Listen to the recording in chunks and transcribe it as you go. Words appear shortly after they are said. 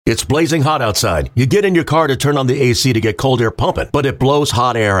It's blazing hot outside. You get in your car to turn on the AC to get cold air pumping, but it blows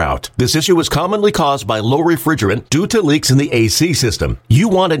hot air out. This issue is commonly caused by low refrigerant due to leaks in the AC system. You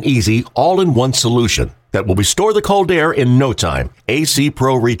want an easy, all-in-one solution that will restore the cold air in no time. AC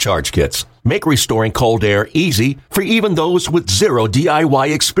Pro Recharge Kits make restoring cold air easy for even those with zero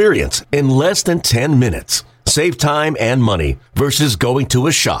DIY experience in less than 10 minutes. Save time and money versus going to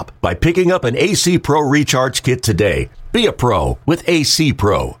a shop by picking up an AC Pro Recharge Kit today. Be a pro with AC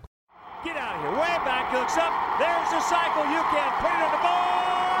Pro. Get out of here. Way back, looks up. There's the cycle. You can put it on the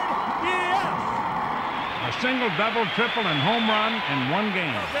board. Yes. A single, double, triple, and home run in one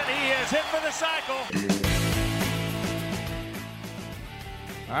game. Then he has hit for the cycle.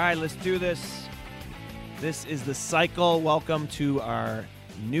 All right, let's do this. This is The Cycle. Welcome to our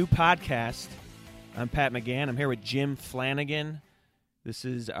new podcast. I'm Pat McGann. I'm here with Jim Flanagan. This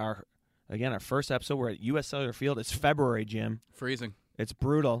is our first episode. We're at U.S. Cellular Field. It's February, Jim. Freezing. It's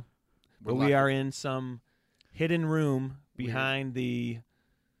brutal. But we are in some hidden room behind I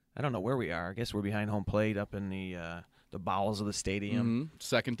don't know where we are. I guess we're behind home plate up in the bowels of the stadium. Mm-hmm.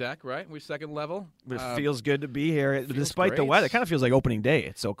 Second deck, right? We're second level. But it feels good to be here. Despite the great. weather. It kind of feels like opening day.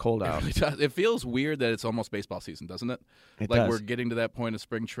 It's so cold out. It feels weird that it's almost baseball season, doesn't it? It like does. we're getting to that point of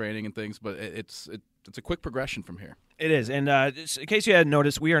spring training and things, but it's a quick progression from here. It is. And just in case you hadn't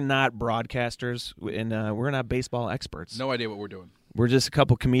noticed, we are not broadcasters, and we're not baseball experts. No idea what we're doing. We're just a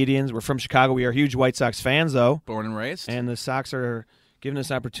couple comedians. We're from Chicago. We are huge White Sox fans, though. Born and raised. And the Sox are giving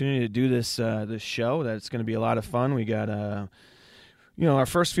us an opportunity to do this show. That's going to be a lot of fun. We got, our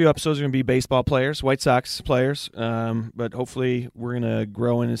first few episodes are going to be baseball players, White Sox players. But hopefully we're going to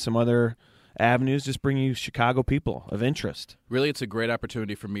grow into some other avenues, just bring you Chicago people of interest. Really, it's a great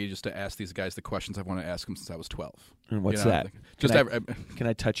opportunity for me just to ask these guys the questions I want to ask them since I was 12. And what's that? Can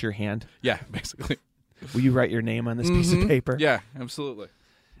I touch your hand? Yeah, basically. Will you write your name on this piece of paper? Yeah, absolutely.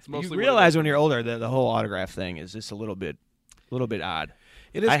 It's mostly you realize when you're older that the whole autograph thing is just a little bit odd.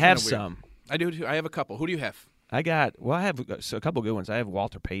 It is. I have weird. some. I do too. I have a couple. Who do you have? I have a couple good ones. I have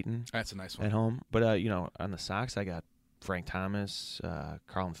Walter Payton. That's a nice one. At home. But, on the Sox, I got Frank Thomas,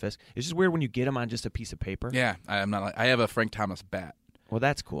 Carlin Fisk. It's just weird when you get them on just a piece of paper. Yeah, I have a Frank Thomas bat. Well,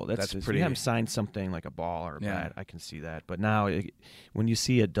 that's cool. That's pretty. pretty- You have them sign something like a ball or a Yeah. bat. I can see that. But now, when you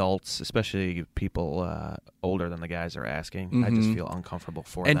see adults, especially people older than the guys are asking, I just feel uncomfortable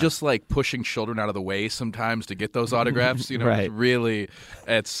for them. And just like pushing children out of the way sometimes to get those autographs, Right. It's really,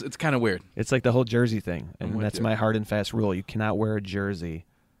 it's kind of weird. It's like the whole jersey thing, and with that's you. my hard and fast rule. You cannot wear a jersey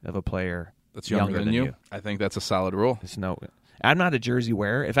of a player That's younger than you. I think that's a solid rule. It's no. I'm not a jersey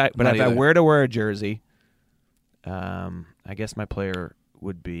wearer. If I either. were to wear a jersey, I guess my player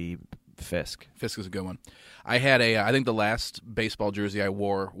would be Fisk. Fisk is a good one. I had I think the last baseball jersey I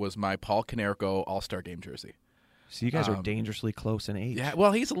wore was my Paul Konerko All-Star Game jersey. So you guys are dangerously close in age. Yeah,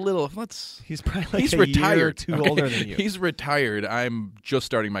 well, he's a little. He's probably like he's a retired. year or two okay? older than you. He's retired. I'm just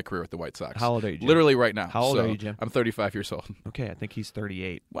starting my career with the White Sox. How old are you, Jim? Literally right now. How old are you, Jim? I'm 35 years old. Okay, I think he's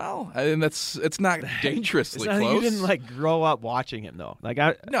 38. Well, and it's not dangerously close. You didn't like grow up watching him though. Like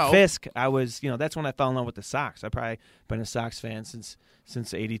No. Fisk, I was. That's when I fell in love with the Sox. I've probably been a Sox fan since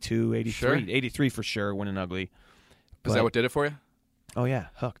 82, 83, Sure. 83 for sure. Winning ugly. Is that what did it for you? Oh yeah,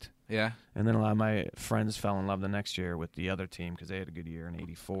 hooked. Yeah. And then a lot of my friends fell in love the next year with the other team because they had a good year in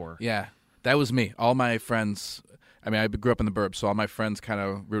 '84. Yeah, that was me. All my friends, I grew up in the burbs, so all my friends kind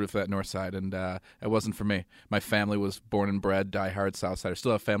of rooted for that north side, and it wasn't for me. My family was born and bred, diehard south side. I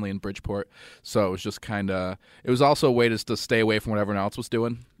still have family in Bridgeport, so it was just kind of, it was also a way to stay away from what everyone else was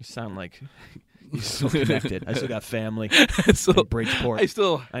doing. You sound like you're so connected. I still got family So, in Bridgeport.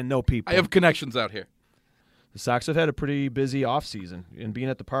 I know people. I have connections out here. The Sox have had a pretty busy offseason. And being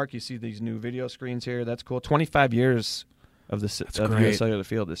at the park, you see these new video screens here. That's cool. 25 years of the great. Cellular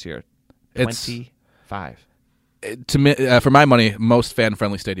Field this year. It's 25. To me, for my money, most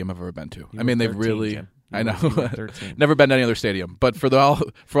fan-friendly stadium I've ever been to. You were They've 13, really. Jim. I know. You were 13. Never been to any other stadium, but for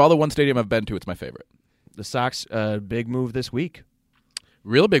all the one stadium I've been to, it's my favorite. The Sox, big move this week.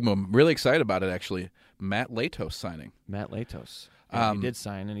 Real big move. Really excited about it, actually. Matt Latos signing. Matt Latos. And he did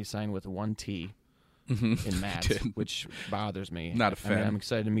sign, and he signed with one T in Matt, which bothers me. Not a fan. I'm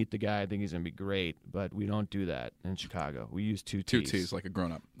excited to meet the guy. I think he's going to be great, but we don't do that in Chicago. We use two T's. Two T's, like a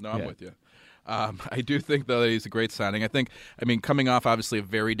grown-up. No, I'm Yeah. with you. I do think, though, that he's a great signing. Coming off, obviously, a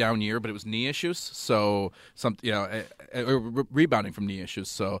very down year, but it was knee issues, so rebounding from knee issues.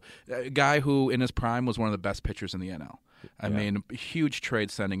 So a guy who, in his prime, was one of the best pitchers in the NL. Huge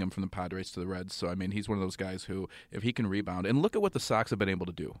trade sending him from the Padres to the Reds. So, he's one of those guys who, if he can rebound, and look at what the Sox have been able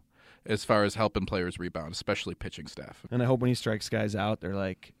to do as far as helping players rebound, especially pitching staff. And I hope when he strikes guys out, they're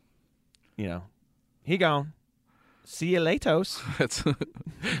like, he gone. See you latos. That's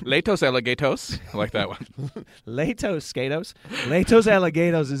Latos Alligatos. I like that one. Latos Skatos. Latos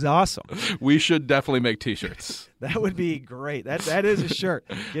Alligatos is awesome. We should definitely make T-shirts. That would be great. That is a shirt.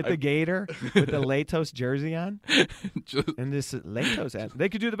 Get the gator with the Latos jersey on, and this Latos ad. They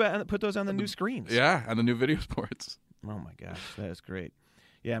could do put those on the new screens. Yeah, on the new video sports. Oh my gosh, that is great.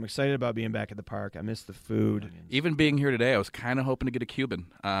 Yeah, I'm excited about being back at the park. I miss the food. Even being here today, I was kind of hoping to get a Cuban.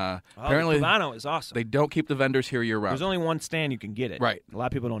 Apparently, the Cubano is awesome. They don't keep the vendors here year round. There's only one stand you can get it. Right. A lot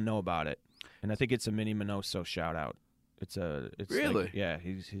of people don't know about it, and I think it's a Mini Minoso shout out. It's really? Like, yeah,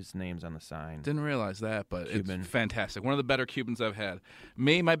 his name's on the sign. Didn't realize that, but Cuban. It's fantastic. One of the better Cubans I've had.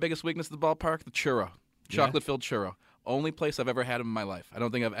 My biggest weakness at the ballpark, the churro. Chocolate-filled churro. Only place I've ever had them in my life. I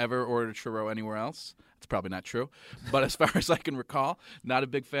don't think I've ever ordered a churro anywhere else. It's probably not true. But as far as I can recall, not a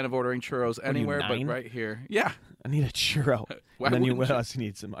big fan of ordering churros anywhere but right here. Yeah. I need a churro. Why and then wouldn't what you? else? You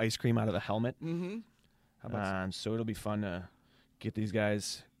need some ice cream out of the helmet. Mm-hmm. So it'll be fun to get these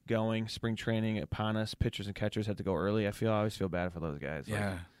guys going. Spring training upon us. Pitchers and catchers have to go early. I always feel bad for those guys.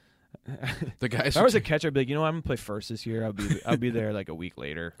 Yeah. The guys. If I was a catcher, I'd be like, you know what? I'm gonna play first this year. I'll be there like a week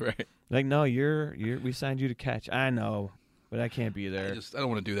later. Right. Like, no, we signed you to catch. I know, but I can't be there. I don't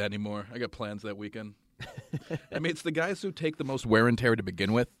want to do that anymore. I got plans that weekend. I mean, it's the guys who take the most wear and tear to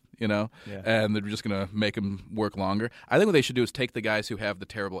begin with, Yeah. and they're just going to make them work longer. I think what they should do is take the guys who have the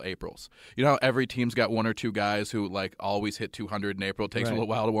terrible Aprils. You know how every team's got one or two guys who, like, always hit 200 in April. It takes a little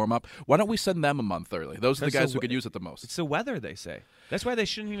while to warm up. Why don't we send them a month early? Those are the guys who could use it the most. It's the weather, they say. That's why they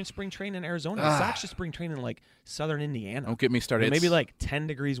shouldn't even spring train in Arizona. The Sox should spring train in, like, southern Indiana. Don't get me started. Maybe, like, 10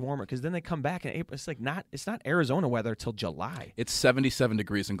 degrees warmer, because then they come back in April. It's not Arizona weather till July. It's 77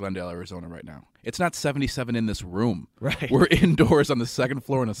 degrees in Glendale, Arizona right now. It's not 77 in this room. Right. We're indoors on the second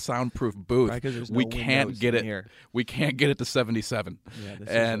floor in a soundproof booth. Right, 'cause there's we no can't windows get in it. here. We can't get it to 77. Yeah,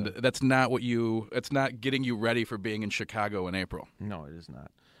 and that's not it's not getting you ready for being in Chicago in April. No, it is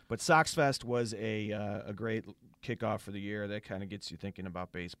not. But Sox Fest was a great kickoff for the year. That kind of gets you thinking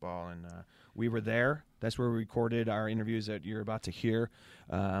about baseball. And we were there. That's where we recorded our interviews that you're about to hear.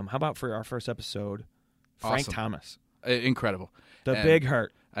 How about for our first episode, Frank Awesome. Thomas. Incredible. The And, Big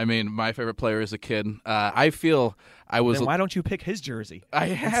Hurt. I mean, my favorite player as a kid. I feel I was. Then why don't you pick his jersey? I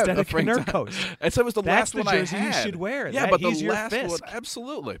have instead a of Frank Canerco's? I said it was the That's last the one jersey I you had. should wear. Yeah, That- but he's the your last one, Fisk.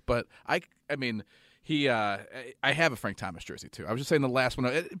 absolutely. But I mean, he. I have a Frank Thomas jersey too. I was just saying the last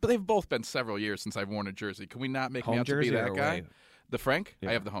one. But they've both been several years since I've worn a jersey. Can we not make me Home out to be jersey that or guy? away? The Frank?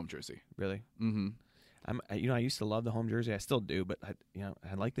 Yeah. I have the home jersey. Really? Mm-hmm. I used to love the home jersey. I still do, but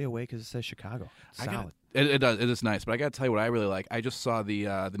I like the away because it says Chicago. It's solid. It does. It is nice. But I got to tell you what I really like. I just saw the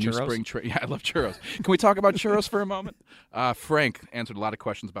new Churros? spring training. Yeah, I love churros. Can we talk about churros for a moment? Frank answered a lot of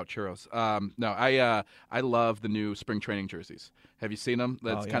questions about churros. No, I love the new spring training jerseys. Have you seen them?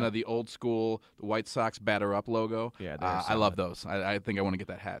 That's kind of the old school White Sox batter up logo. Yeah, I love those. I think I want to get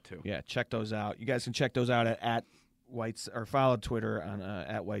that hat too. Yeah, check those out. You guys can check those out at Whites or follow Twitter on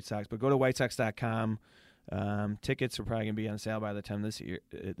at White Sox. But go to whitesox.com. Tickets are probably gonna be on sale by the time this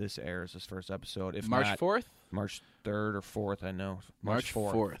airs, this first episode. If March not, 4th? March 3rd or 4th, I know. March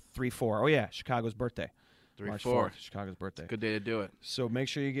 4th. 3-4. Oh yeah, Chicago's birthday. 3-4. March 4th, Chicago's birthday. Good day to do it. So make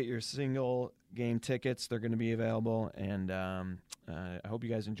sure you get your single game tickets. They're going to be available, and I hope you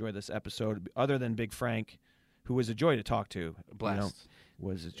guys enjoy this episode. Other than Big Frank, who was a joy to talk to, Blast.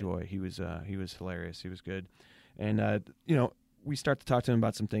 was a joy. He was hilarious. He was good, and we start to talk to him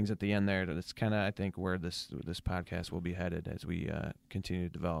about some things at the end there. That's kind of, I think, where this podcast will be headed as we continue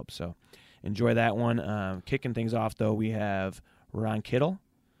to develop. So enjoy that one. Kicking things off, though, we have Ron Kittle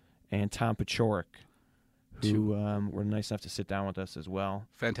and Tom Paciorek, who were nice enough to sit down with us as well.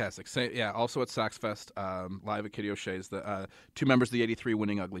 Fantastic. Also at Sox Fest, live at Kitty O'Shea's, the two members of the 83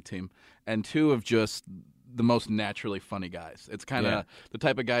 winning ugly team, and two of just the most naturally funny guys. It's kind of the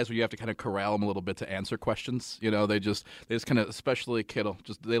type of guys where you have to kind of corral them a little bit to answer questions. They just kind of, especially Kittle,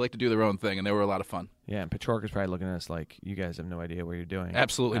 they like to do their own thing, and they were a lot of fun. Yeah, and Paciorek is probably looking at us like, you guys have no idea what you're doing.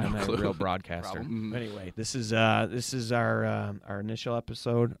 Absolutely I'm no a clue. real broadcaster. Problem. Anyway, this is our initial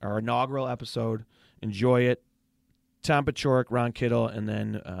episode, our inaugural episode. Enjoy it. Tom Paciorek, Ron Kittle, and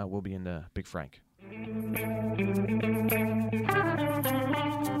then we'll be into Big Frank.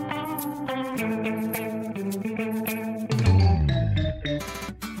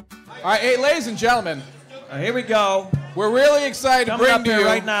 All right, hey, ladies and gentlemen, Here we go. we're really excited to Coming bring up to here you,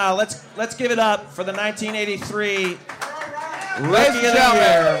 right now. Let's give it up for the 1983 ladies Rookie and of the gentlemen,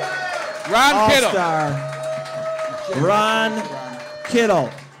 Year Ron Kittle. All-Star Ron Kittle.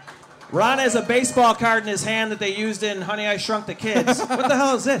 Ron has a baseball card in his hand that they used in Honey, I Shrunk the Kids. What the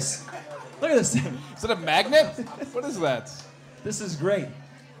hell is this? Look at this thing. Is it a magnet? What is that? This is great.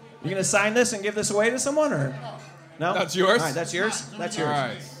 You gonna sign this and give this away to someone, or No? That's yours? All right, that's yours? That's yours. All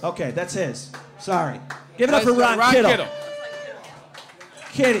right. Okay, that's his. Sorry. Give it up for Ron Kittle.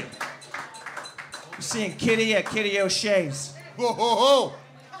 Kitty. You're seeing Kitty at Kitty O'Shea's. Whoa, whoa, whoa.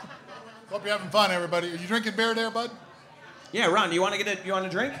 Hope you're having fun, everybody. Are you drinking beer there, bud? Yeah, Ron, you want a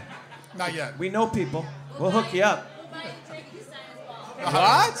drink? Not yet. We know people. We'll hook you up.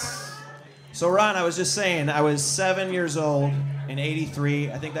 What? So, Ron, I was just saying, I was 7 years old in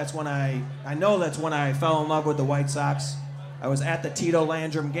 '83. I think that's when I know that's when I fell in love with the White Sox. I was at the Tito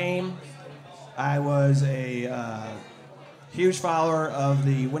Landrum game. I was a huge follower of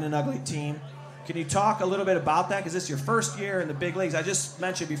the Winning Ugly team. Can you talk a little bit about that? Because this is your first year in the big leagues. I just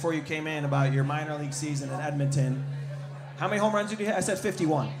mentioned before you came in about your minor league season in Edmonton. How many home runs did you hit? I said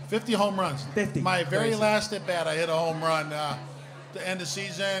 51. 50 home runs. 50. My very Crazy. last at bat, I hit a home run. The end of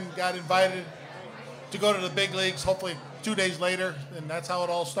season, got invited to go to the big leagues, hopefully 2 days later, and that's how it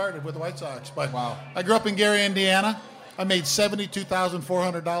all started with the White Sox. But Wow. I grew up in Gary, Indiana. I made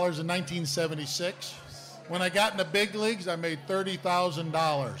 $72,400 in 1976. When I got in the big leagues, I made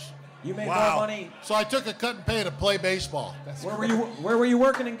 $30,000. You made more money. So I took a cut and pay to play baseball. Where were you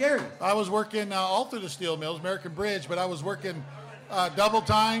working in Gary? I was working all through the steel mills, American Bridge, but I was working double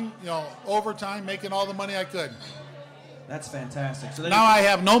time, overtime, making all the money I could. That's fantastic. So then Now I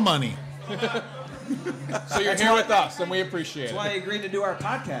have no money. So you're here with us, and we appreciate that's it. why I agreed to do our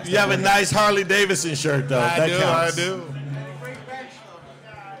podcast. You have a nice Harley Davidson shirt, though. I That do, counts. I do.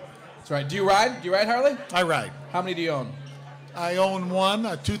 That's right. Do you ride? Do you ride Harley? I ride. How many do you own? I own one,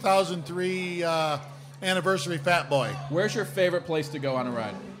 a 2003 anniversary Fat Boy Where's your favorite place to go on a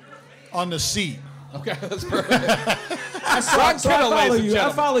ride? on the seat. Okay, that's perfect. I Ron Kittle, ladies and I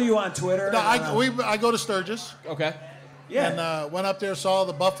gentlemen. follow you on Twitter. No, and, I go to Sturgis Okay. yeah. and went up there, saw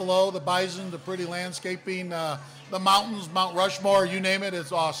the buffalo, the bison, the pretty landscaping, the mountains, Mount Rushmore, you name it,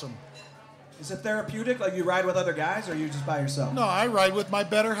 it's awesome. Is it therapeutic? Like you ride with other guys, or you just by yourself? No, I ride with my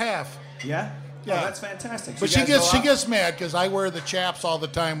better half. Yeah. Yeah. Oh, that's fantastic. So But you guys go out? gets mad because I wear the chaps all the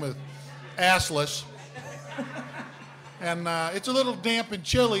time with assless. And it's a little damp and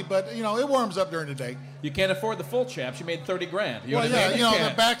chilly, but it warms up during the day. You can't afford the full chaps. You made $30,000. You know Well, what I mean? yeah, You the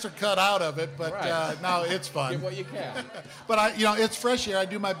can't. backs are cut out of it, but Right. no, it's fun. Get what you can. But it's fresh here. I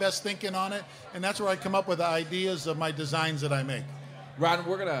do my best thinking on it, and that's where I come up with the ideas of my designs that I make. Ron, I think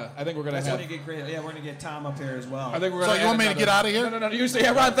we're gonna That's have. when you get great. Yeah, we're gonna get Tom up here as well. I think we're So gonna. you want me to add get out of here? No. You say,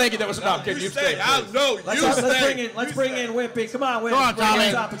 yeah, Ron. Thank you. That was enough. Kid, you stay. No, let's, you let's stay. bring in Whippy. Come on, Whippy. Come on, Bring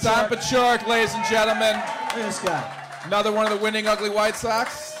in Tommy. Tom Pachork, ladies and gentlemen. Look at this guy. Another one of the winning ugly White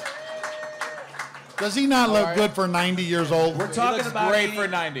Sox. Does he not look right. good for 90 years old? We're talking looks about great 80 for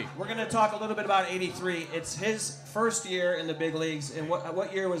 90. We're going to talk a little bit about '83. It's his first year in the big leagues. And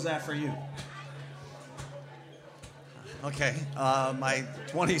what year was that for you? Okay, my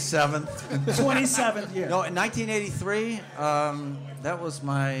 27th. 27th year. No, in 1983, that was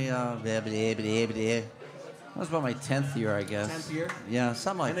my, that was about my 10th year, I guess. 10th year? Yeah,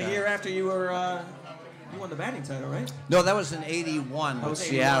 something like And that. the year after you were, you won the batting title, right? No, that was in 81 That with was 81.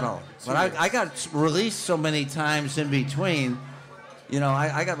 Seattle. But I got released so many times in between.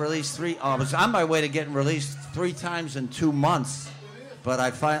 I got released I was on my way to getting released 3 times in 2 months. But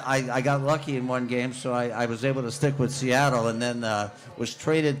I got lucky in one game, so I was able to stick with Seattle, and then was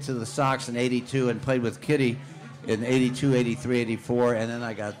traded to the Sox in 82 and played with Kitty in 82, 83, 84, and then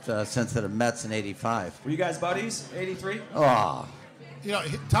I got sent to the Mets in 85. Were you guys buddies? '83. Oh,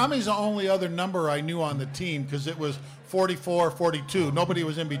 Tommy's the only other number I knew on the team because it was 44, 42. Nobody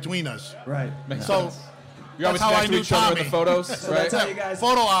was in between us. Right. So You're always that's how next I to knew each other in Tommy. the photos, So right? that's how you guys.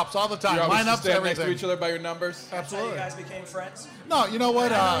 Photo ops all the time. You're always Line ups, stand next to everything. each other by your numbers. That's how Absolutely. you guys became friends. No, you know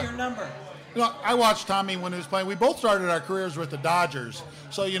what? I know your number. I watched Tommy when he was playing. We both started our careers with the Dodgers.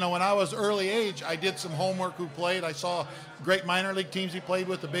 So, when I was early age, I did some homework who played. I saw great minor league teams he played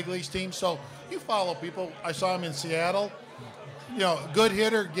with, the big leagues teams. So you follow people. I saw him in Seattle. Good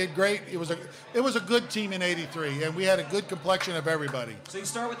hitter, did great. It was a good team in '83, and we had a good complexion of everybody. So you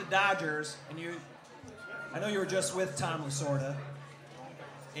start with the Dodgers, and I know you were just with Tom Lasorda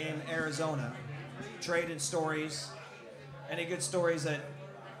in Arizona. Traded stories. Any good stories that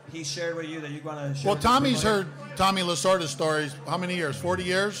he shared with you that you're going to share? Well, with Tommy's everybody? heard Tommy Lasorda's stories. How many years? 40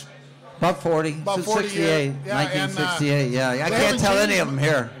 years? about 40. About Since 40 68, years. Yeah, and, 1968, yeah. I haven't can't tell changed any of them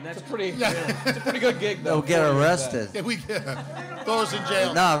here. And that's It's a pretty good gig, though. They'll get 40 years arrested. Yeah, we throw us in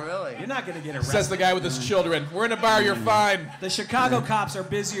jail. No, really. You're not going to get arrested. Says the guy with his children. We're in a bar. You're fine. The Chicago cops are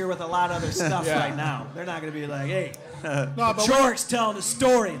busier with a lot of other stuff Yeah. right now. They're not going to be like, hey, No, but George's telling a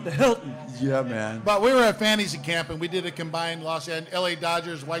story at the Hilton. Yeah, man. But we were at Fantasy Camp, and we did a combined LA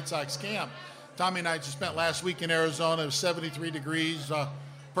Dodgers White Sox camp. Tommy and I just spent last week in Arizona. It was 73 degrees.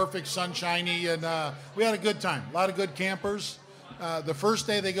 perfect sunshiny, and we had a good time. A lot of good campers. The first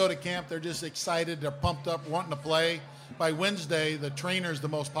day they go to camp, they're just excited. They're pumped up, wanting to play. By Wednesday, the trainer's the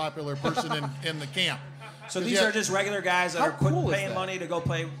most popular person in the camp. So these are just regular guys that are paying money to go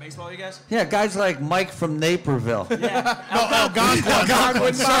play baseball, you guys? Yeah, guys like Mike from Naperville. Yeah.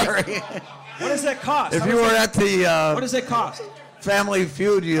 Algonquin. Sorry. What does that cost? If you were at the what does it cost? Family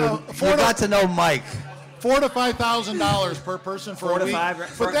Feud, you got to know Mike. $4,000 to $5,000 per person for a week.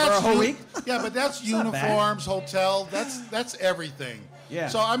 For a whole week? Yeah, but that's uniforms, hotel. That's everything. Yeah.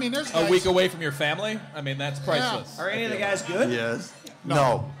 So I mean, there's guys, A week away from your family? I mean, that's priceless. Are any of the guys good? Yes.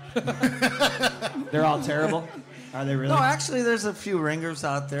 No. They're all terrible? Are they really? No, actually, there's a few ringers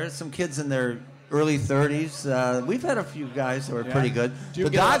out there. Some kids in their early 30s. We've had a few guys that were pretty good. The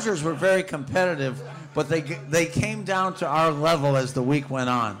Dodgers were very competitive, but they came down to our level as the week went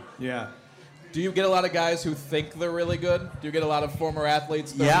on. Yeah. Do you get a lot of guys who think they're really good? Do you get a lot of former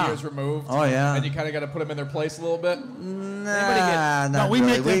athletes 30 years removed? Oh, yeah. And you kind of got to put them in their place a little bit? Nah, we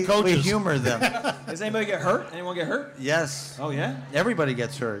make them coaches. We humor them. Does anybody get hurt? Anyone get hurt? Yes. Oh, yeah? Everybody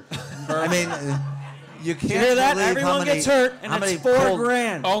gets hurt. I mean, you can't You hear that? believe Everyone how many, gets hurt, and how it's many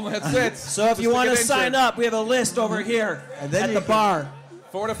 $4,000. Oh, that's it. So if you want to sign up, we have a list over here And then at you the can- bar.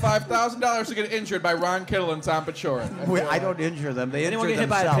 $4,000 to $5,000 to get injured by Ron Kittle and Tom Paciorek. I don't injure them. They Anyone injure get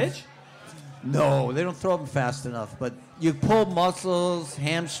hit themselves. by a pitch? No, they don't throw them fast enough. But you pull muscles,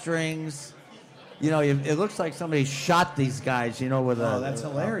 hamstrings. You know, it looks like somebody shot these guys, with that's a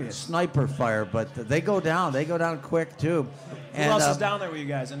hilarious. sniper fire. But they go down. They go down quick, too. Who else is down there with you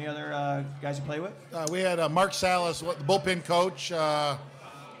guys? Any other guys you play with? We had Mark Salas, the bullpen coach.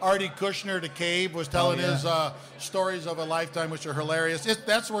 Artie Kushner, the Cave, was telling his stories of a lifetime, which are hilarious.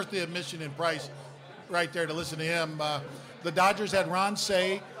 That's worth the admission and price right there to listen to him. The Dodgers had Ron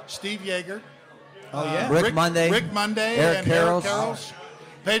Say, Steve Yeager. Oh, yeah. Rick Monday. Eric and Karros. Eric Karros.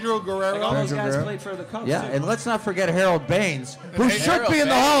 Pedro Guerrero. Like all those Pedro guys Guerrero. played for the Cubs, Yeah, too. and let's not forget Harold Baines, who And should Harold be in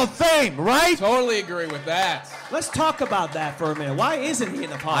the Baines. Hall of Fame, right? Totally agree with that. Let's talk about that for a minute. Why isn't he in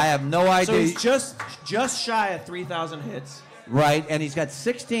the Hall? I have no idea. So he's just shy of 3,000 hits. Right, and he's got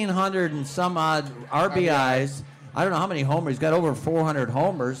 1,600 and some odd RBIs. I don't know how many homers. He's got over 400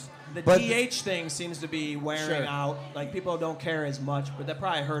 homers. The but DH thing seems to be wearing out. Like, people don't care as much, but that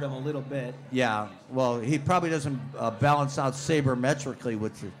probably hurt him a little bit. yeah, well, he probably doesn't balance out sabermetrically,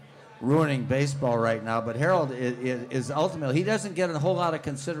 which is ruining baseball right now. But Harold is ultimately, he doesn't get a whole lot of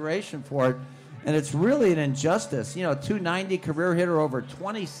consideration for it, and it's really an injustice. 290 career hitter over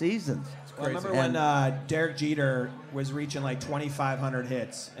 20 seasons. Well, I remember when Derek Jeter was reaching like 2,500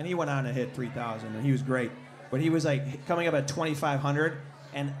 hits, and he went on to hit 3,000, and he was great. But he was like coming up at 2,500,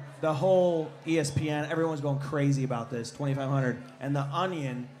 and the whole ESPN, everyone was going crazy about this, 2,500. And The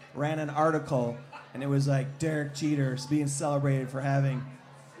Onion ran an article, and it was like Derek Jeter is being celebrated for having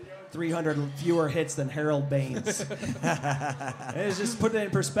 300 fewer hits than Harold Baines. It's just put it in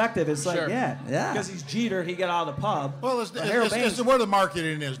perspective. It's like, Sure. yeah, Yeah. because he's Jeter, he got out of the pub. Well, But Harold Baines, it's where the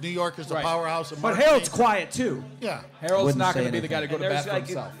marketing is. New York is the Right. powerhouse of but marketing. Harold's quiet too. Yeah. Harold's Wouldn't not say going to be the guy to go And to bat there's for like,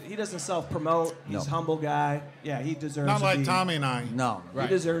 himself. he doesn't self-promote. He's a humble guy. Yeah, he deserves Not to like be. Tommy and I. No. He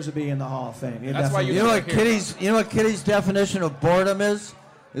deserves to be in the Hall of Fame. He That's why definitely you does. You know what Kitty's definition of boredom is?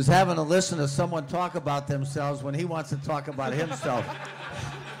 Is having to listen to someone talk about themselves when he wants to talk about himself.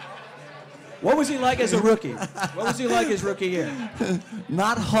 What was he like as a rookie? What was he like his rookie year?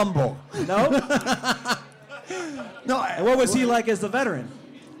 Not humble. No? No. And what was he like as the veteran?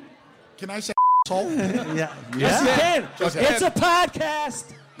 Can I say asshole? Yeah. Yes, you can. Just It's him. a podcast.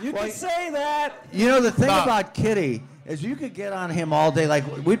 You can say that. You know, the thing Bob. about Kitty is you could get on him all day. Like,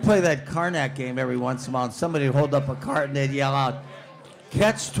 we'd play that Karnak game every once in a while, and somebody would hold up a cart and they'd yell out,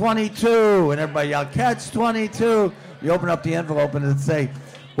 "Catch 22," and everybody yelled, "Catch 22." You open up the envelope and it'd say,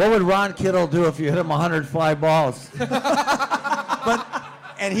 "What would Ron Kittle do if you hit him 100 fly balls?"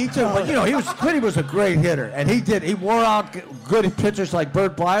 And he took, but Kitty was a great hitter, and he wore out good pitchers like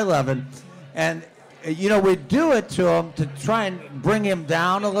Bert Blyleven, and we'd do it to him to try and bring him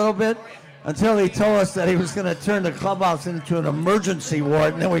down a little bit until he told us that he was going to turn the clubhouse into an emergency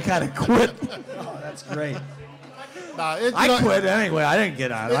ward, and then we kind of quit. Oh, that's great. I quit anyway. I didn't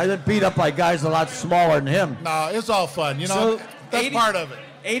get on. I got beat up by guys a lot smaller than him. No, it's all fun. So, That's 80 part of it.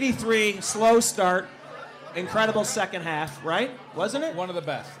 83, slow start, incredible second half, right? Wasn't it? One of the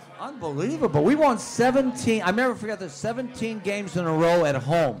best. Unbelievable. We won 17. I never forget this. 17 games in a row at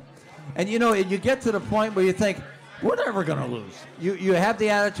home. And you get to the point where you think, we're never going to lose. You have the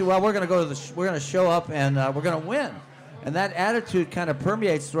attitude, well, we're going to we're going to show up and we're going to win. And that attitude kind of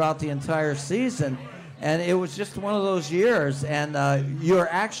permeates throughout the entire season. And it was just one of those years. And you're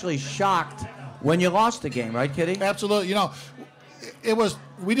actually shocked when you lost the game, right, Kitty? Absolutely.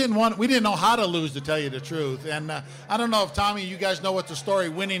 we didn't know how to lose, to tell you the truth. And I don't know if Tommy, you guys know what the story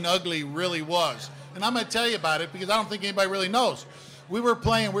Winning Ugly really was. And I'm going to tell you about it because I don't think anybody really knows. We were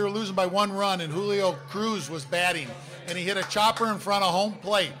losing by 1 run, and Julio Cruz was batting, and he hit a chopper in front of home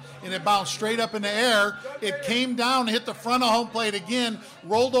plate, and it bounced straight up in the air. It came down, hit the front of home plate again,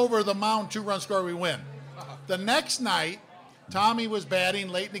 rolled over the mound, 2-run score, we win. The next night, Tommy was batting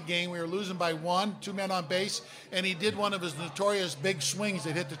late in the game. We were losing by 1, 2 men on base, and he did one of his notorious big swings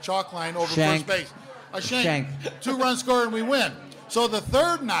that hit the chalk line over first base. A shank. 2-run score, and we win. So the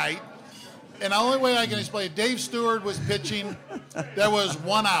third night, and the only way I can explain it, Dave Stewart was pitching. There was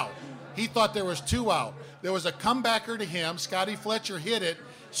 1 out. He thought there was 2 out. There was a comebacker to him. Scotty Fletcher hit it,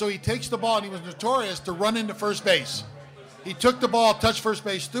 so he takes the ball, and he was notorious to run into first base. He took the ball, touched first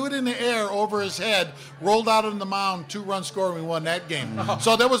base, threw it in the air over his head, rolled out on the mound, 2-run score, and we won that game.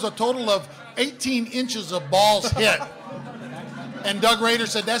 So there was a total of 18 inches of balls hit. And Doug Rader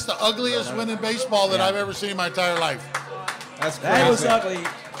said, that's the ugliest win in baseball that I've ever seen in my entire life. That's crazy. That was ugly.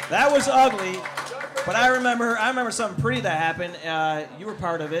 That was ugly. But I remember something pretty that happened. You were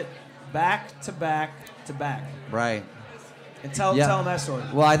part of it. Back to back to back. Right. And tell them that story.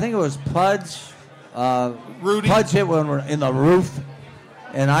 Well, I think it was Pudge. Rudy. Pudge hit one in the roof,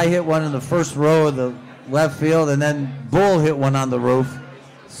 and I hit one in the first row of the left field, and then Bull hit one on the roof.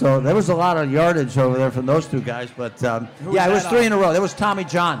 So there was a lot of yardage over there from those 2 guys. But it was 3 in a row. There was Tommy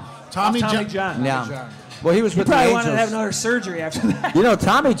John. Tommy John. Yeah. Well, he was with the probably Angels. wanted to have another surgery after that. You know,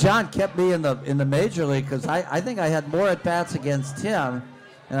 Tommy John kept me in the major league because I think I had more at bats against him,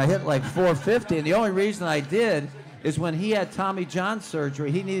 and I hit like 450. And the only reason I did is when he had Tommy John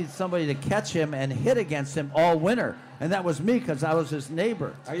surgery, he needed somebody to catch him and hit against him all winter, and that was me because I was his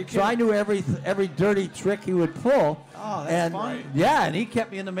neighbor. Are you kidding? So I knew every dirty trick he would pull. Oh, that's fun. Yeah, and he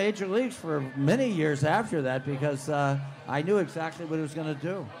kept me in the major leagues for many years after that because I knew exactly what he was going to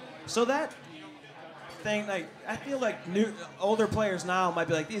do. So that thing, like, I feel like older players now might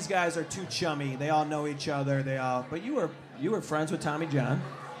be like, these guys are too chummy. They all know each other. But you were friends with Tommy John.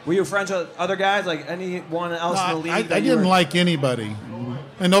 Were you friends with other guys, like anyone else in the league? I didn't like anybody,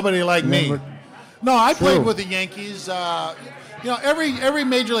 and nobody liked me. No, I played with the Yankees. Every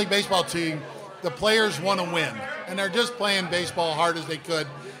Major League Baseball team, the players want to win, and they're just playing baseball hard as they could.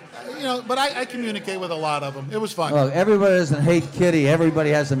 But I communicate with a lot of them. It was fun. Well, everybody doesn't hate Kitty. Everybody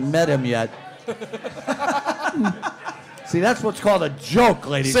hasn't met him yet. See, that's what's called a joke,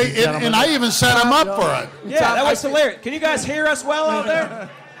 ladies and gentlemen. And I even set him up for it. Yeah, that was hilarious. Can you guys hear us well out there?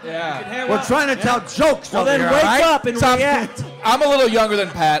 Yeah. We're trying to tell jokes. Well, then wake up and react. I'm a little younger than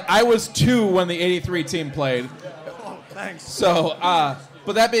Pat. I was 2 when the '83 team played. Oh, thanks. So,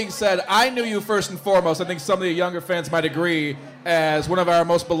 but that being said, I knew you first and foremost. I think some of the younger fans might agree as one of our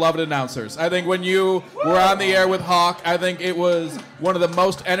most beloved announcers. I think when you were on the air with Hawk, I think it was one of the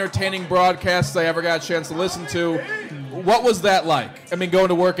most entertaining broadcasts I ever got a chance to listen to. What was that like? I mean, going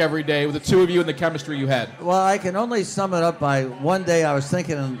to work every day with the 2 of you and the chemistry you had. Well, I can only sum it up by one day I was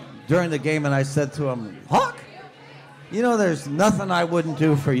thinking during the game, and I said to him, Hawk, there's nothing I wouldn't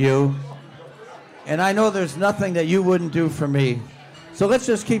do for you, and I know there's nothing that you wouldn't do for me. So let's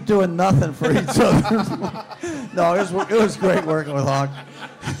just keep doing nothing for each other. No, it was great working with Hawk.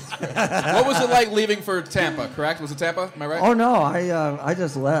 What was it like leaving for Tampa, correct? Was it Tampa? Am I right? Oh, no, I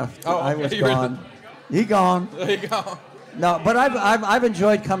just left. Oh, I was okay. gone. He gone. There you go. No, but I've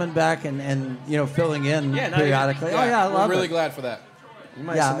enjoyed coming back and filling in periodically. I love it. We're really glad for that. You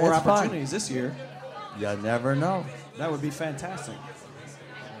might have some more it's fun. opportunities this year. You never know. That would be fantastic.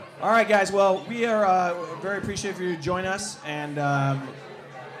 All right, guys. Well, we are very appreciative for you to join us, and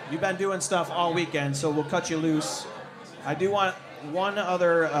you've been doing stuff all weekend, so we'll cut you loose. I do want one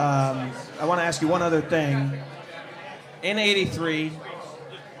other. I want to ask you one other thing. In '83,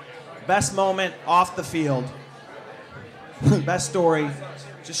 best moment off the field, best story.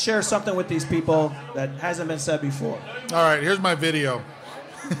 Just share something with these people that hasn't been said before. All right, here's my video.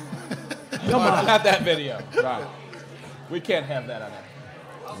 Come on, have that video. Right. We can't have that on there.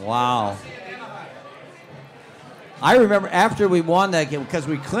 Wow. I remember after we won that game, because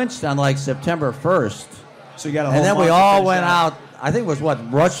we clinched on like September 1st. So you got a whole And then we month to all finish went out. out. I think it was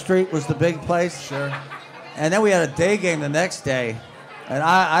Rush Street was the big place. Sure. And then we had a day game the next day. And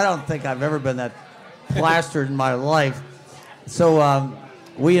I don't think I've ever been that plastered in my life. So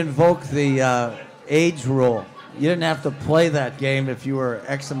we invoked the age rule. You didn't have to play that game if you were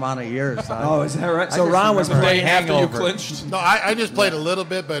X amount of years. Oh, is that right? So Ron was The day playing after you hangover. clinched. No, I just played a little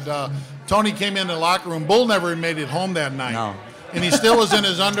bit, but Tony came in the locker room. Bull never made it home that night. No. And he still was in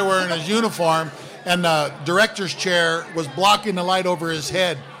his underwear and his uniform, and the director's chair was blocking the light over his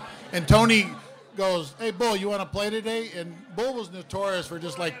head. And Tony goes, "Hey, Bull, you want to play today?" And Bull was notorious for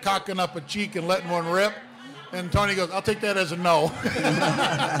just like cocking up a cheek and letting one rip. And Tony goes, I'll take that as a no.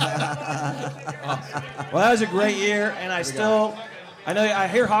 Well, that was a great year, and I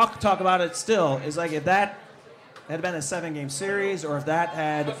hear Hawk talk about it still. Is like if that had been a 7-game series, or if that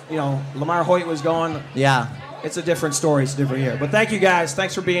had, Lamar Hoyt was going. Yeah. It's a different story. It's a different year. But thank you guys.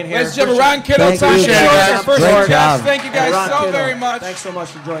 Thanks for being here. Ladies and gentlemen, Ron Kittle, Tom you, guys. First Great job. Thank you guys Ron so Kittle, very much. Thanks so much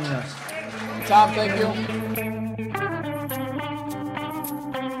for joining us. Tom, thank you.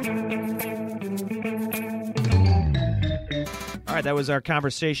 All right, that was our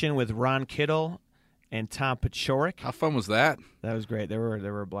conversation with Ron Kittle and Tom Paciorek. How fun was that? That was great. They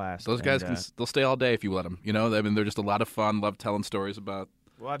were a blast. Those guys they'll stay all day if you let them. They're just a lot of fun. Love telling stories about.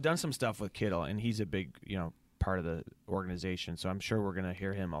 Well, I've done some stuff with Kittle, and he's a big part of the organization. So I'm sure we're going to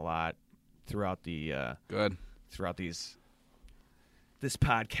hear him a lot throughout this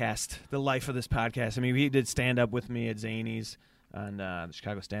podcast, the life of this podcast. I mean, he did stand up with me at Zany's on the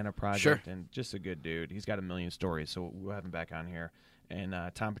Chicago Stand Up Project, and just a good dude. He's got a million stories, so we'll have him back on here. And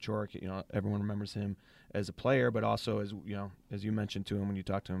Tom Paciorek, everyone remembers him as a player, but also as you mentioned to him when you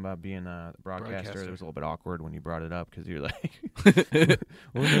talked to him about being a broadcaster. It was a little bit awkward when you brought it up because you're like,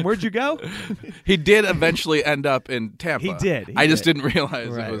 "Where'd you go?" He did eventually end up in Tampa. He did. I just didn't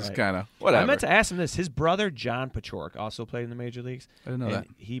realize it was kind of whatever. I meant to ask him this. His brother John Paciorek also played in the major leagues. I didn't know that.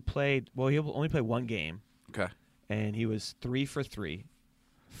 He played. Well, he only played one game. Okay. And he was 3 for 3,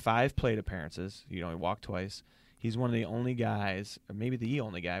 5 plate appearances. He walked twice. He's one of the only guys, or maybe the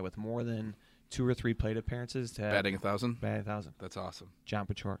only guy, with more than 2 or 3 plate appearances to have batting 1,000. Batting 1,000. That's awesome. John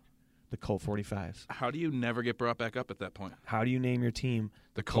Paciorek, the Colt 45s. How do you never get brought back up at that point? How do you name your team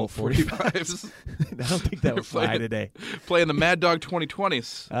the Colt 45s? I don't think that would fly today. Playing the Mad Dog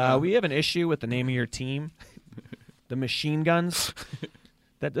 2020s. We have an issue with the name of your team, the Machine Guns.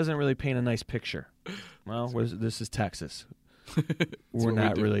 That doesn't really paint a nice picture. Well, this is Texas. We're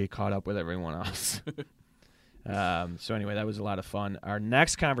not really caught up with everyone else. So anyway, that was a lot of fun. Our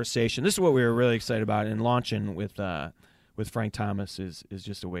next conversation, this is what we were really excited about, and launching with Frank Thomas is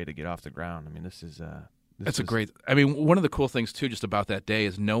just a way to get off the ground. I mean, this is That's a great. I mean, one of the cool things too, just about that day,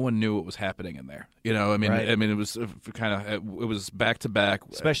 is no one knew what was happening in there. I mean, right. I mean, it was kind of it was back to back.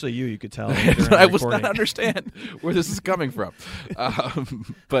 Especially you could tell. I was not understand where this is coming from,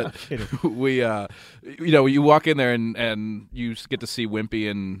 but we, you walk in there and you get to see Wimpy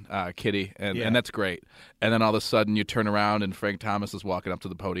and Kitty, and that's great. And then all of a sudden, you turn around and Frank Thomas is walking up to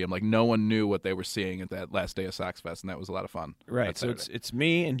the podium. Like no one knew what they were seeing at that last day of Sox Fest, and that was a lot of fun. Right. So it's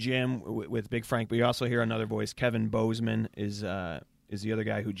me and Jim with Big Frank. But you also hear another voice. Kevin Bozeman is the other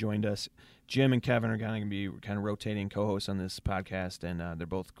guy who joined us. Jim and Kevin are going to be kind of rotating co-hosts on this podcast, and they're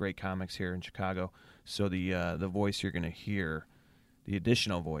both great comics here in Chicago. So the voice you're going to hear, the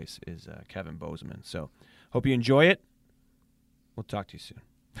additional voice, is Kevin Bozeman. So hope you enjoy it. We'll talk to you soon.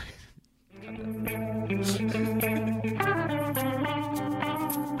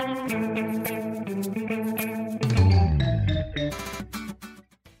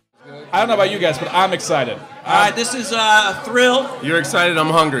 I don't know about you guys, but I'm excited. All right, this is a thrill. You're excited, I'm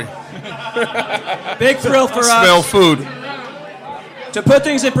hungry. Big thrill for us. Smell food. To put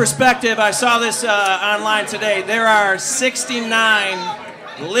things in perspective, I saw this online today. There are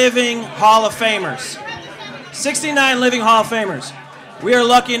 69 living Hall of Famers. 69 living Hall of Famers. We are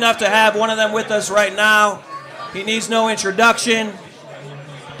lucky enough to have one of them with us right now. He needs no introduction.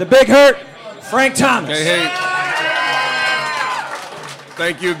 The Big Hurt, Frank Thomas. Hey.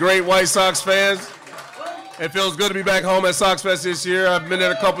 Thank you, great White Sox fans. It feels good to be back home at Sox Fest this year. I've been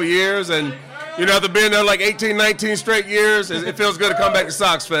there a couple years, and after being there like 18, 19 straight years, it feels good to come back to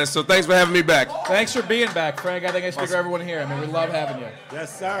Sox Fest. So thanks for having me back. Than're being back, Frank. I think I speak for everyone here. I mean, we love having you.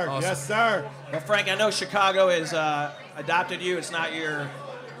 Yes, sir. Awesome. Yes, sir. Well, Frank, I know Chicago has adopted you. It's not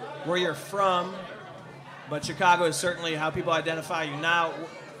where you're from, but Chicago is certainly how people identify you now.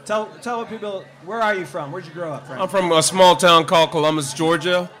 Tell people, where are you from? Where'd you grow up, Frank? I'm from a small town called Columbus,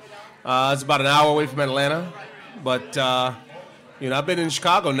 Georgia. It's about an hour away from Atlanta. But, I've been in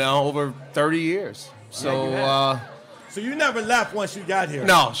Chicago now over 30 years. So you never left once you got here?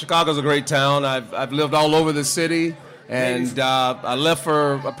 No, Chicago's a great town. I've lived all over the city. And I left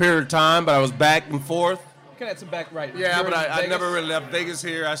for a period of time, but I was back and forth. Can I have some back right? Yeah, but I never really left Vegas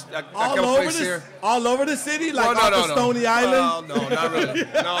here. I kept all a over place here. All over the city? Like no. Stony Island? No, not really.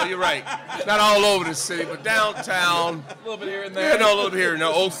 No, you're right. Not all over the city, but downtown. A little bit here and there. Yeah, no, a little bit here.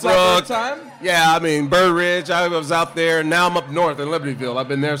 No, Oak Brook. Time? Yeah, I mean, Bird Ridge. I was out there, and now I'm up north in Libertyville. I've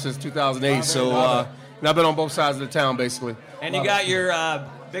been there since 2008, so I've been on both sides of the town, basically. And you got your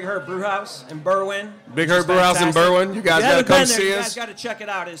Big Hurt Brewhouse in Berwyn. Big Hurt Brewhouse in Berwyn. You guys got to come see us. You guys got to check it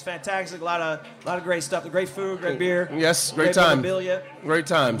out. It's fantastic. A lot of great stuff. Great food, great beer. Yes, great time. Memorabilia. Great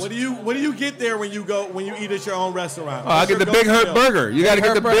times. What do you get there when you eat at your own restaurant? I get the Big Hurt Burger. You got to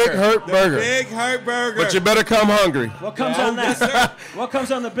get the Big Hurt Burger. Big Hurt Burger. But you better come hungry. What comes on that? What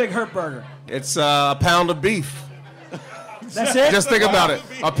comes on the Big Hurt Burger? It's a pound of beef. That's it? Just think about it.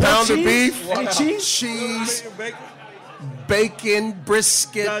 A pound of beef. Any cheese? Cheese. Bacon,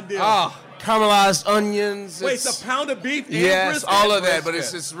 brisket, caramelized onions. Wait, it's a pound of beef and yes, brisket? all of that, but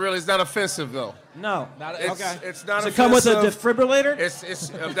it's not offensive though. No. It's not Does it offensive. come with a defibrillator?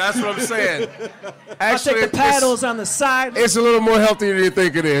 That's what I'm saying. I'll take the paddles on the side. It's a little more healthy than you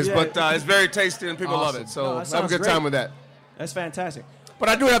think it is, Yeah. but it's very tasty and people love it. So have a good time with that. That's fantastic. But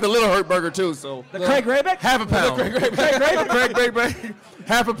I do have the Little Hurt Burger too. So The Craig Rabeck? half a pound. Craig Rabeck.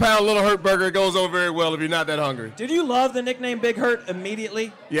 Half a pound Little Hurt Burger goes over very well if you're not that hungry. Did you love the nickname Big Hurt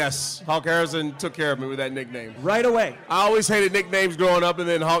immediately? Yes, Hawk Harrison took care of me with that nickname. Right away. I always hated nicknames growing up, and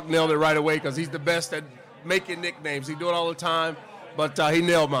then Hawk nailed it right away because he's the best at making nicknames. He do it all the time, but he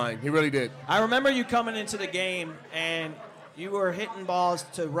nailed mine. He really did. I remember you coming into the game, and you were hitting balls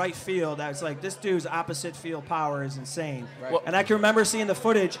to right field. I was like, this dude's opposite field power is insane. Right. And I can remember seeing the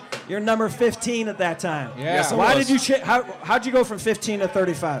footage. You're number 15 at that time. Yeah. Yes, I Why was. did you how'd you go from 15 to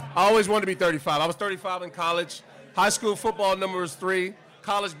 35? I always wanted to be 35. I was 35 in college. High school football number was 3.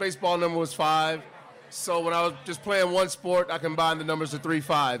 College baseball number was 5. So when I was just playing one sport, I combined the numbers to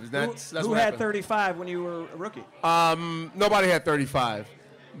 3-5. That's Who what had happened. 35 when you were a rookie? Nobody had 35.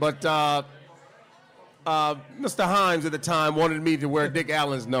 But Mr. Himes at the time wanted me to wear Dick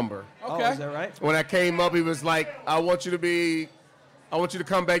Allen's number. Okay. Oh, is that right? When I came up, he was like, I want you to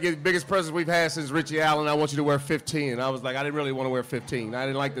come back, get the biggest present we've had since Richie Allen. I want you to wear 15. And I was like, I didn't really want to wear 15. I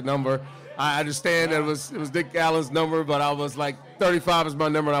didn't like the number. I understand that it was Dick Allen's number, but I was like, 35 is my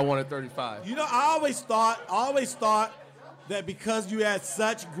number, and I wanted 35. You know, I always thought that because you had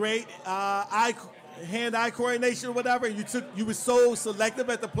such great hand-eye coordination or whatever, you were so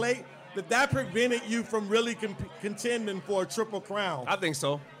selective at the plate that prevented you from really contending for a triple crown. I think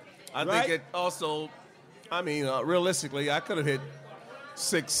so. I Right? think it also, realistically, I could have hit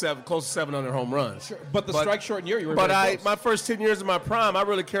 6, 7, close to 700 home runs. Sure. But the strike shortened year, you were But very close. my first 10 years of my prime, I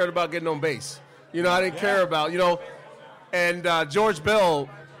really cared about getting on base. I didn't care about, and George Bell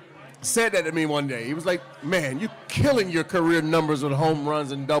said that to me one day. He was like, man, you're killing your career numbers with home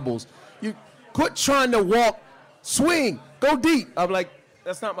runs and doubles. You quit trying to walk, swing, go deep. I'm like,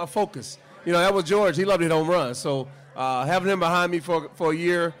 that's not my focus. That was George. He loved to hit home runs. So having him behind me for a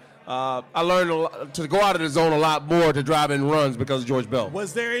year, I learned to go out of the zone a lot more to drive in runs because of George Bell.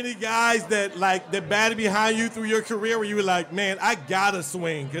 Was there any guys that batted behind you through your career where you were like, man, I gotta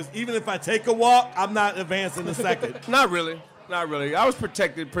swing because even if I take a walk, I'm not advancing a second? Not really. I was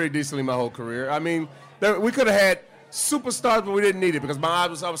protected pretty decently my whole career. I mean, we could have had superstars, but we didn't need it because I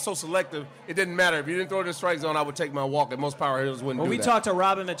was so selective. It didn't matter. If you didn't throw it in the strike zone, I would take my walk, and most power hitters wouldn't Well, do we that. talked to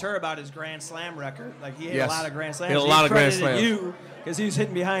Robin Ventura about his Grand Slam record. Like, he hit Yes. a lot of Grand Slams. Hit a lot of Grand credited Slams. you because he was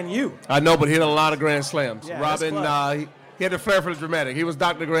hitting behind you. I know, but he hit a lot of Grand Slams. Yeah, Robin, that's close. he had a flair for the dramatic. He was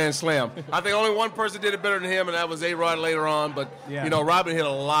Dr. Grand Slam. I think only one person did it better than him, and that was A-Rod later on. But, Yeah. Robin hit a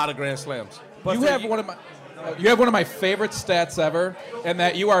lot of Grand Slams. But You have one of my favorite stats ever, and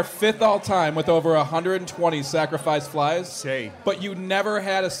that you are 5th all time with over 120 sacrifice flies. Hey. But you never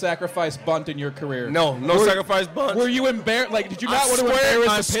had a sacrifice bunt in your career. No sacrifice bunt. Were you embarrassed? Like, did you not want to embarrass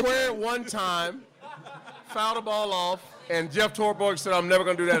I the pitcher? squared one time, fouled the ball off, and Jeff Torborg said, I'm never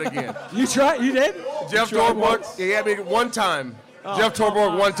going to do that again. You tried? You did? Jeff Torborg, he had me one time. Jeff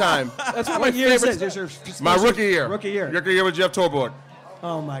Torborg one time. That's one of What my year is favorite. this? This is My rookie year. Rookie year. Rookie year with Jeff Torborg.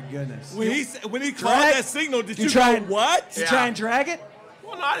 Oh, my goodness. When he called that signal, did you try go, and, what? You try and drag it?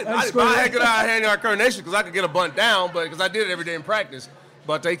 Well, no, I didn't. That's I great. had good hand-eye coordination because I could get a bunt down, but because I did it every day in practice.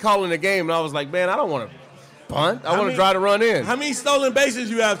 But they called in the game, and I was like, man, I don't want to bunt. I want to try to run in. How many stolen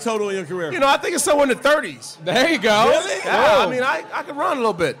bases you have total in your career? I think it's somewhere in the 30s. There you go. Really? Yeah, Whoa. I mean, I can run a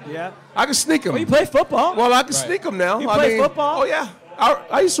little bit. Yeah. I can sneak them. Well, you play football. Well, I can sneak them now. You I play mean, football? Oh, yeah.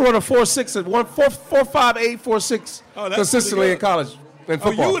 I used to run a 4.6 at 4.58, 4.6 Oh, that's consistently pretty in good. college in Oh,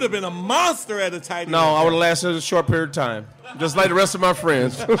 football. you would have been a monster at a tight end. No, I would have lasted a short period of time, just like the rest of my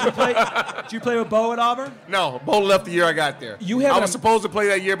friends. Did you play with Bo at Auburn? No, Bo left the year I got there. You have I an- was supposed to play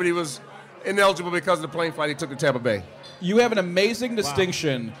that year, but he was ineligible because of the plane flight he took to Tampa Bay. You have an amazing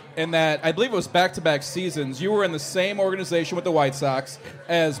distinction in that I believe it was back-to-back seasons. You were in the same organization with the White Sox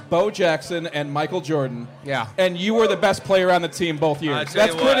as Bo Jackson and Michael Jordan. Yeah. And you were the best player on the team both years. tell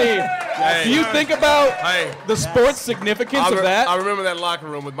That's you what. pretty. Hey. Do you think about the sports significance of that? I remember that locker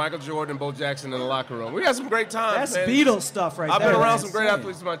room with Michael Jordan and Bo Jackson in the locker room. We had some great times. That's man. Beatles stuff right I've there. been around man. some great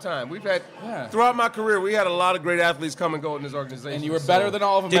athletes in my time. We've had throughout my career, we had a lot of great athletes come and go in this organization. And you were better than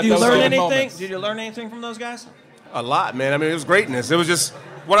all of them. Did at you those learn given anything? moments. Did you learn anything from those guys? A lot, man. I mean, it was greatness. It was just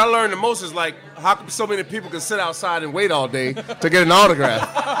what I learned the most is like how come so many people can sit outside and wait all day to get an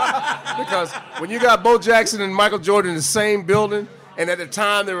autograph. Because when you got Bo Jackson and Michael Jordan in the same building, and at the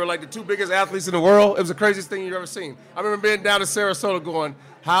time they were like the two biggest athletes in the world, it was the craziest thing you've ever seen. I remember being down to Sarasota going,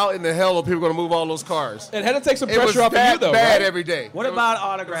 how in the hell are people going to move all those cars? It had to take some It was pressure off of that you, though. bad right? every day. What It was- about It was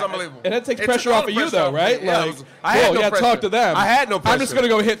autographs? unbelievable. It had to take It pressure took all off the of you, pressure though, off me. right? Yeah, Like, I had whoa, no yeah, pressure. talk to them. I had no pressure. I'm just going to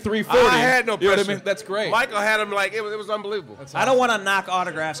go hit 340. I had no You know pressure. what I mean? That's great. Michael had him like it was unbelievable. I don't want to knock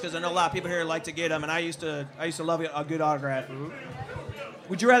autographs because I know a lot of people here like to get them, and I used to love a good autograph.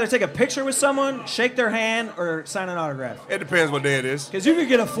 Would you rather take a picture with someone, shake their hand, or sign an autograph? It depends what day it is. Because you could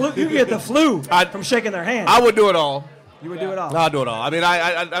get the flu from shaking their hand. I would do it all. You would do it all. I'll do it all. I mean,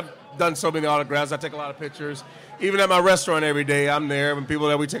 I've done so many autographs. I take a lot of pictures. Even at my restaurant every day, I'm there. And people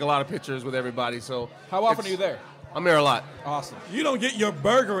that we take a lot of pictures with everybody. So How often are you there? I'm there a lot. Awesome. You don't get your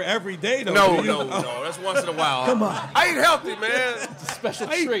burger every day, though. No, do you? no. That's once in a while. Come on. I eat healthy, man. It's a special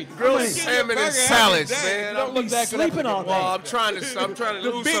I eat treat. grilled Get your salmon burger and every salads, day. man. You don't look that good. sleeping all day. Well, I'm trying to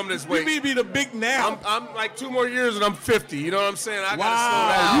lose some of this weight. You may be the big now. I'm like 2 more years and I'm 50. You know what I'm saying? I wow.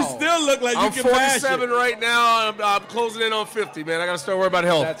 gotta slow You down. still look like I'm you can mash 47 it. right now. And I'm closing in on 50, man. I gotta start worrying about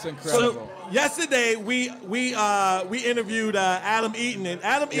health. That's incredible. So yesterday we interviewed Adam Eaton, and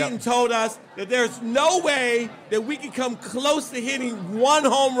Adam Eaton told us that there's no way that we can come close to hitting one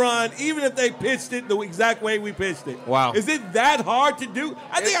home run, even if they pitched it the exact way we pitched it. Wow. Is it that hard to do?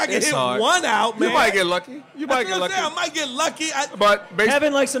 I think I can It's hit hard. one out, man. You might get lucky. You might That's get what I'm lucky. saying. I might get lucky. But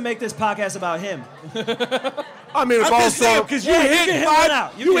Kevin likes to make this podcast about him. I mean, the I'm ball's just saying thrown. because Yeah, you you can hit hit five. one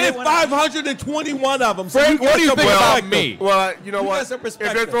out. You You can hit hit one out. 521 of them. So Frank, you what got do you some think about perspective. me? Well, you know You what? got some If they're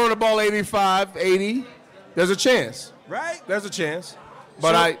perspective. throwing the ball 85, 80, there's a chance. Right? There's a chance.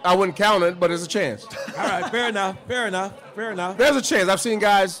 But I wouldn't count it, but there's a chance. All right. Fair enough. Fair enough. Fair enough. There's a chance. I've seen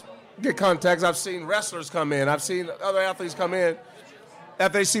guys get contacts. I've seen wrestlers come in. I've seen other athletes come in.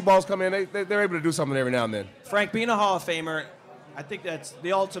 After they see balls come in, they're able to do something every now and then. Frank, being a Hall of Famer, I think that's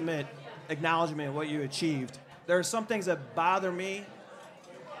the ultimate acknowledgement of what you achieved. There are some things that bother me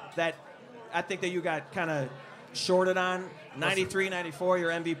that I think that you got kind of shorted on. 93, 94,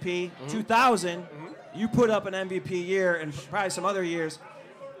 your MVP. 2000, you put up an MVP year and probably some other years,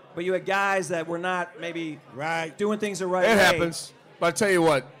 but you had guys that were not maybe doing things the right way. It happens. But I tell you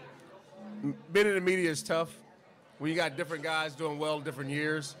what, being in the media is tough. When you got different guys doing well different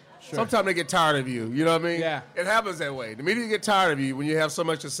years, sometimes they get tired of you. You know what I mean? Yeah. It happens that way. The media get tired of you when you have so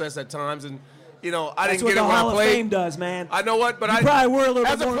much success at times. And, you know, I That's didn't what get the it when Hall I of played. Fame does, man. I know what, but You I probably were a little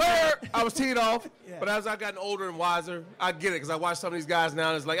as bit a more- player, I was teed off. But as I've gotten older and wiser, I get it because I watch some of these guys now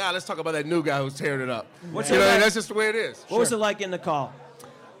and it's like, let's talk about that new guy who's tearing it up. What's You it know, like? that's just the way it is. What was it like in the call?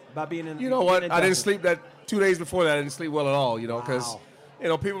 About being in. You know being what? I didn't inducted? sleep that 2 days before that. I didn't sleep well at all, you know, because, you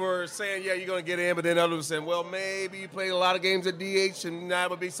know, people were saying, yeah, you're going to get in, but then others were saying, well, maybe you played a lot of games at DH and that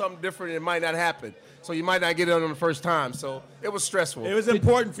would be something different and it might not happen. So you might not get it on the first time. So it was stressful. It was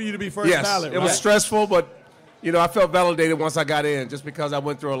important for you to be first yes, ballot. it was right? stressful, but, you know, I felt validated once I got in just because I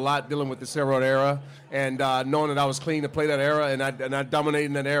went through a lot dealing with the steroid era and knowing that I was clean to play that era and I dominated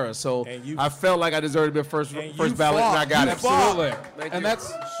in that era. So I felt like I deserved to be first ballot and I got it. Absolutely. Thank And you.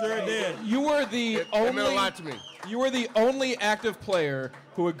 that's Sure did. you were the It only meant a lot to me. You were the only active player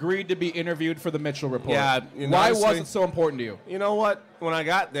who agreed to be interviewed for the Mitchell Report. Yeah, you know, Why honestly- was it so important to you? You know what? When I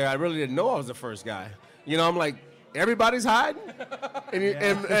got there, I really didn't know I was the first guy. You know, I'm like, everybody's hiding?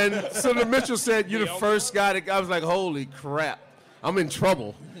 And Senator Mitchell said, you're the first guy. I was like, holy crap. I'm in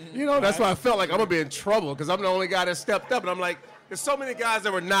trouble. You know, that's why I felt like I'm going to be in trouble because I'm the only guy that stepped up. And I'm like, there's so many guys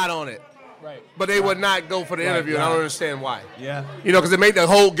that were not on it. Right. But they would not go for the interview, and I don't understand why. Yeah. You know, because it made the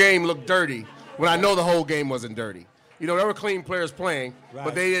whole game look dirty when I know the whole game wasn't dirty. You know, there were clean players playing,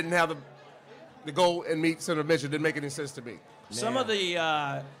 but they didn't have the go and meet Senator Mitchell. It didn't make any sense to me. Some of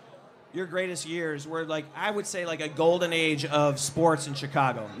the your greatest years were like I would say like a golden age of sports in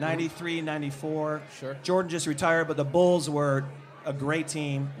Chicago. 93, 94. Sure. Jordan just retired, but the Bulls were a great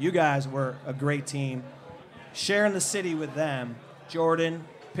team. You guys were a great team. Sharing the city with them, Jordan,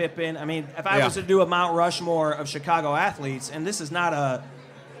 Pippen. I mean, if I was to do a Mount Rushmore of Chicago athletes, and this is not a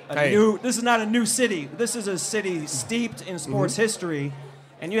new city. This is a city steeped in sports history.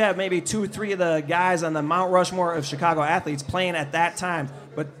 and you have maybe 2 or 3 of the guys on the Mount Rushmore of Chicago athletes playing at that time,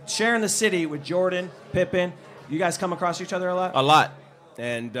 but sharing the city with Jordan, Pippen. You guys come across each other a lot? A lot.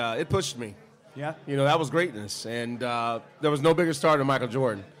 And it pushed me. Yeah. You know, that was greatness. And there was no bigger star than Michael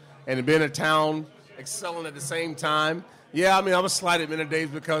Jordan. And to be in a town excelling at the same time. Yeah, I mean, I was slighted many days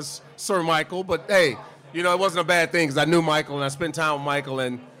because Sir Michael. But, hey, you know, it wasn't a bad thing because I knew Michael and I spent time with Michael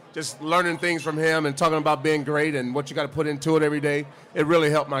and just learning things from him and talking about being great and what you got to put into it every day. It really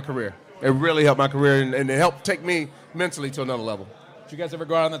helped my career. It really helped my career, and it helped take me mentally to another level. Did you guys ever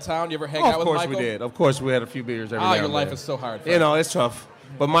go out on the town? You ever hang out with Michael? Of course we did. Of course we had a few beers every now and then. Your life is so hard. You know, it's tough.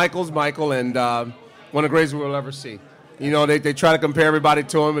 But Michael's Michael, and one of the greatest we'll ever see. You know, they try to compare everybody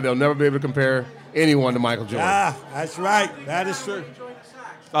to him, but they'll never be able to compare anyone to Michael Jordan. Ah, that's right. That is true.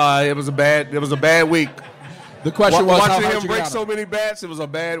 It was a bad week. The question was, watching him break so many bats, it was a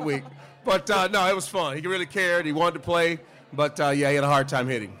bad week. But no, it was fun. He really cared. He wanted to play, but yeah, he had a hard time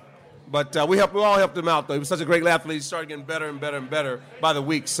hitting. But we all helped him out, though. He was such a great athlete. He started getting better and better and better by the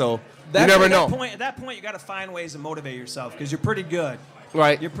week. So you never know. At that point, you got to find ways to motivate yourself because you're pretty good.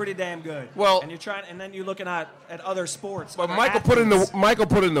 Right. You're pretty damn good. Well, and you're trying, and then you're looking at other sports. But other Michael put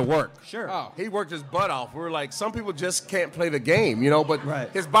in the work. Sure. Oh. He worked his butt off. We were like, some people just can't play the game, you know. But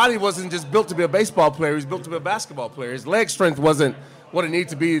his body wasn't just built to be a baseball player. He was built to be a basketball player. His leg strength wasn't what it needed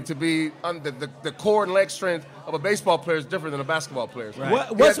to be the core and leg strength of a baseball player is different than a basketball player's. Right.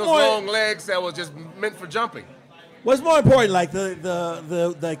 He had those long legs that was just meant for jumping. What's more important, like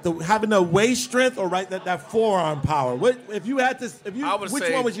the having the waist strength or that forearm power? What if you had this?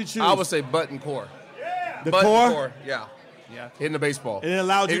 Which one would you choose? I would say butt and core. The butt core? and core, yeah. Hitting the baseball. And it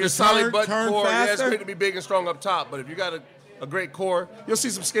allowed you to solid butt turn core. faster? Yeah, it's great to be big and strong up top, but if you got a great core, you'll see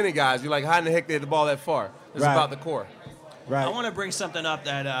some skinny guys. You're like, how in the heck they hit the ball that far? It's about the core. Right. I want to bring something up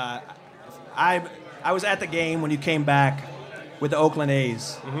that I was at the game when you came back with the Oakland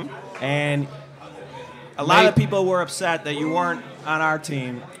A's, and a lot of people were upset that you weren't on our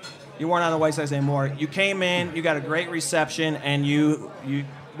team. You weren't on the White Sox anymore. You came in, you got a great reception, and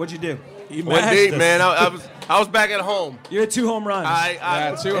what'd you do? You went deep, man. I was back at home. You had 2 home runs.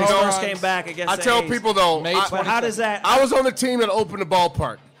 2 home runs. Came back against the tell A's. people though, but how does that? I was on the team that opened the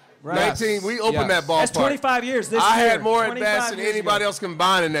ballpark. Right. 19, we opened that ballpark. That's 25 years this I year. had more at bats than anybody else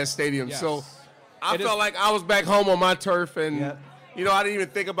combined in that stadium. Yes. So I felt like I was back home on my turf, and you know, I didn't even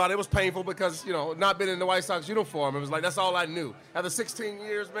think about it. It was painful because, you know, not being in the White Sox uniform, it was like that's all I knew. After 16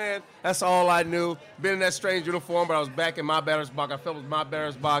 years, man, that's all I knew. Been in that strange uniform, but I was back in my batter's box. I felt it was my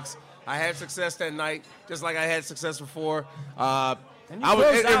batter's box. I had success that night, just like I had success before.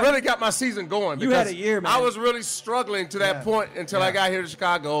 It really got my season going. You had a year, man. I was really struggling to that point until I got here to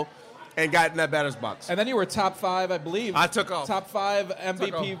Chicago and got in that batter's box. And then you were top 5, I believe. I took off. Top 5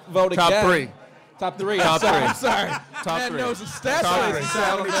 MVP vote Top again. 3. Top 3. Top I'm 3. sorry. Top Man 3. knows his stats. Top ladies 3. and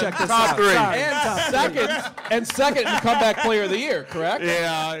gentlemen. Let me check this Top out. 3. Sorry. And second in comeback player of the year, correct?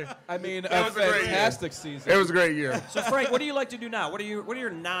 Yeah. I mean, It a was a great fantastic year. season. It was a great year. So Frank, what do you like to do now? What are your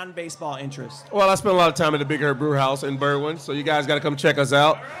non-baseball interests? Well, I spent a lot of time at the Big Herb Brew House in Berwyn, so you guys got to come check us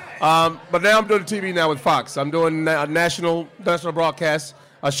out. But now I'm doing TV now with Fox. I'm doing a national broadcast,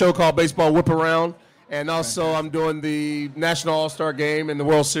 a show called Baseball Whip Around, and also I'm doing the National All-Star Game and the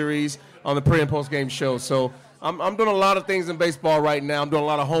World Series on the pre- and post-game show. So I'm doing a lot of things in baseball right now. I'm doing a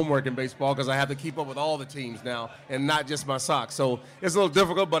lot of homework in baseball because I have to keep up with all the teams now and not just my Sox. So it's a little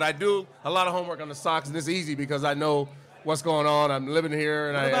difficult, but I do a lot of homework on the Sox, and it's easy because I know what's going on. I'm living here,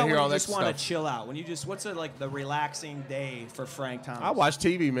 and I hear all that stuff. When you just want to chill out? When you just, what's the relaxing day for Frank Thomas? I watch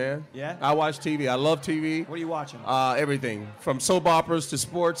TV, man. Yeah? I watch TV. I love TV. What are you watching? Everything from soap operas to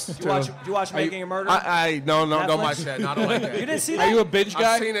sports. Do you watch Making a Murder? No, don't Netflix? watch that. No, I don't like that. You didn't see that? Are you a binge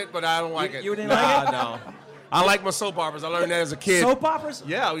guy? I've seen it, but I don't like it. You didn't like it? No. I like my soap operas. I learned that as a kid. Soap operas?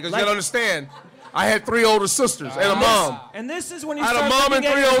 Yeah, because Like- you got to understand. I had 3 older sisters and a mom. And this is when you I had start a mom and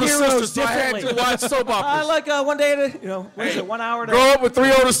looking 3 at your older heroes sisters, so I had differently. to watch soap operas. I like one day to, what is it, 1 hour to... Grow up with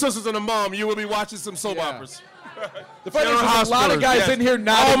 3 older sisters and a mom, you will be watching some soap operas. The funny thing is there's a lot of guys in here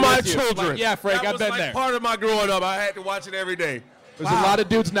nodding all my with you. children. Like, yeah, Frank, that I've been was there. part of my growing up. I had to watch it every day. There's a lot of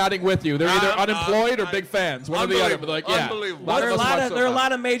dudes nodding with you. They're either unemployed or big fans. One or the other. But like, yeah. Unbelievable. There are a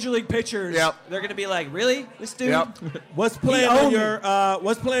lot of major league pitchers. Yep. They're going to be like, really? This dude? Yep. What's playing on your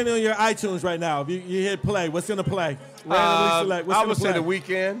iTunes right now? If you hit play, what's gonna play? Randomly select. What's I in would the say play?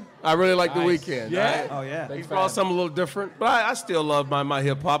 The Weeknd. I really like The Nice. Weeknd. Yeah? Oh yeah. He brought something a little different, but I still love my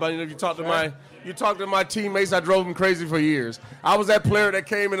hip hop. I mean, if you talk to my teammates, I drove them crazy for years. I was that player that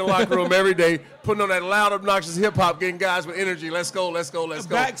came in the locker room every day, putting on that loud, obnoxious hip hop, getting guys with energy. Let's go, let's go, let's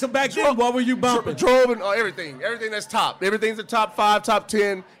go. Back then, what were you bumping? Drove and everything that's top. Everything's the top 5, top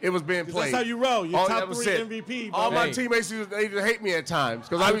 10. It was being played. That's how you roll. You're All top that was 3 it. MVP. All bro. my teammates they used to hate me at times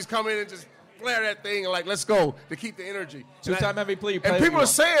because I was coming in and just flare that thing and like, let's go, to keep the energy. Two-time MVP. And people are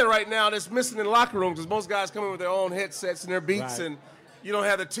saying right now that's missing in the locker room because most guys come in with their own headsets and their beats, Right. and you don't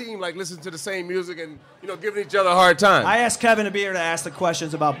have the team like listening to the same music and giving each other a hard time. I asked Kevin to be here to ask the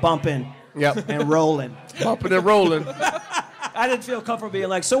questions about bumping and rolling. Bumping and rolling. I didn't feel comfortable being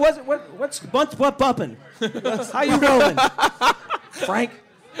like, so what bumping? How you rolling, Frank?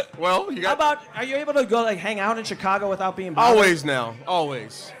 Well, Are you able to go like hang out in Chicago without being bothered? always now,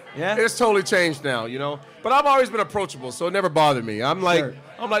 always. Yeah? It's totally changed now, But I've always been approachable, so it never bothered me. I'm like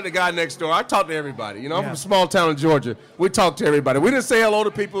the guy next door. I talk to everybody. I'm from a small town in Georgia. We talk to everybody. We didn't say hello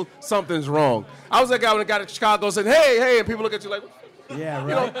to people. Something's wrong. I was that guy when I got to Chicago saying, hey, and people look at you like, Yeah,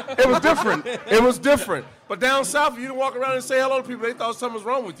 right. it was different. It was different. But down south, you didn't walk around and say hello to people. They thought something was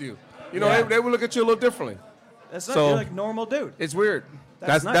wrong with you. They would look at you a little differently. That's not So- you're like normal dude. It's weird.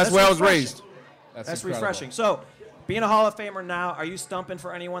 That's That's where I was refreshing. raised. That's incredible. refreshing. So, being a Hall of Famer now, are you stumping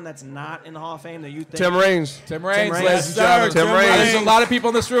for anyone that's not in the Hall of Fame that you think? Tim Raines. Tim Raines, Raines. ladies Yes, and sir. gentlemen. Tim Raines. There's a lot of people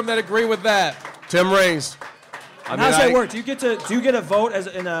in this room that agree with that. Tim Raines. And how's that work? Do you get a vote as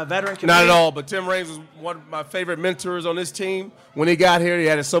in a veteran committee? Not at all, but Tim Raines was one of my favorite mentors on this team. When he got here, he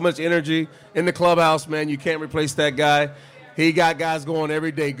had so much energy in the clubhouse, man. You can't replace that guy. He got guys going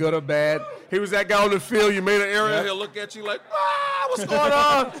every day, good or bad. He was that guy on the field. You made an error, he'll look at you like, what's going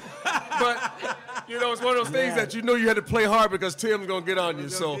on? But, it's one of those things that you knew you had to play hard because Tim's going to get on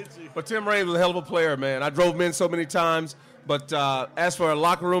you. But Tim Raines was a hell of a player, man. I drove him in so many times. But as for a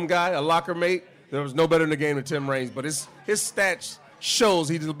locker room guy, a locker mate, there was no better in the game than Tim Raines. But his stats shows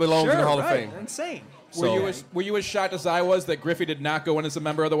he belongs in the Hall of Fame. Insane. Were you as shocked as I was that Griffey did not go in as a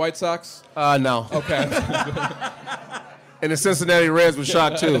member of the White Sox? No. Okay. And the Cincinnati Reds were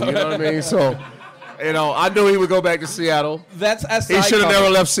shocked too. You know what I mean? So, I knew he would go back to Seattle. That's SI He should have cover. never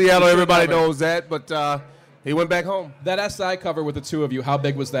left Seattle. He Everybody should've never. knows that. But he went back home. That SI cover with the two of you, how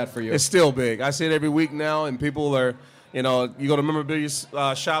big was that for you? It's still big. I see it every week now, and people are, you go to memorabilia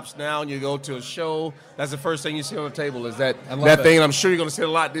shops now, and you go to a show. That's the first thing you see on the table is that it. thing. And I'm sure you're going to see it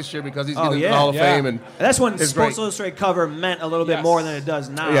a lot this year because he's Oh, getting into yeah. the Hall of Yeah. Fame. And That's when it's Sports great. Illustrated cover meant a little bit Yes. more than it does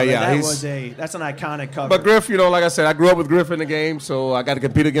now. Yeah, yeah, That's an iconic cover. But Griff, like I said, I grew up with Griff in the game, so I got to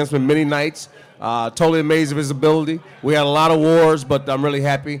compete against him many nights. Totally amazed of his ability. We had a lot of wars, but I'm really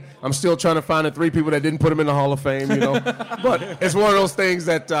happy. I'm still trying to find the 3 people that didn't put him in the Hall of Fame, But it's one of those things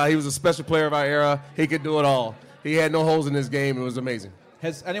that he was a special player of our era. He could do it all. He had no holes in his game. It was amazing.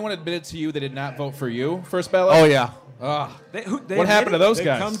 Has anyone admitted to you they did not vote for you first ballot? Oh, yeah. What happened to those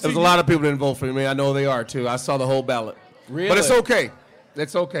guys? There's a lot of people that didn't vote for me. I know they are, too. I saw the whole ballot. Really? But it's okay.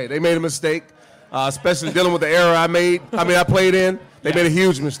 It's okay. They made a mistake, especially dealing with the era I played in. They made a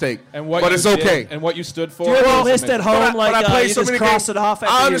huge mistake. But it's okay. And what you stood for. Do you have a list at home But I played you so just many cross games. it off?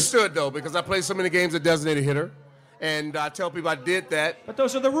 After I you- understood, though, because I played so many games as designated hitter. And I tell people I did that. But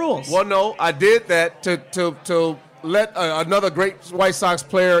those are the rules. Well, no, I did that to let another great White Sox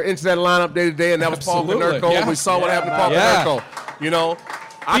player into that lineup day to day, and that was Paul Absolutely. Konerko. Yeah. We saw what happened to Paul Yeah. Konerko.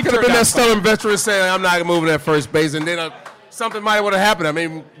 I He could have turned been out that stubborn veteran saying, I'm not moving at first base, and then something might would have happened. I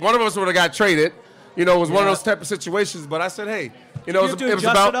mean, one of us would have got traded. It was one of those type of situations, but I said, hey, it was adjust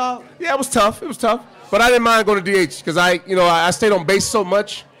about. it all? Yeah, it was tough. It was tough. But I didn't mind going to DH because I stayed on base so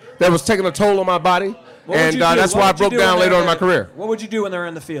much that it was taking a toll on my body. What would And you do? that's What why I would you broke do down when later they're in my career. What would you do when they're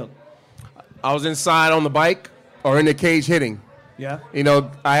in the field? I was inside on the bike or in the cage hitting. Yeah.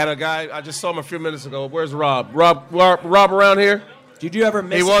 I had a guy, I just saw him a few minutes ago. Where's Rob? Rob around here? Did you ever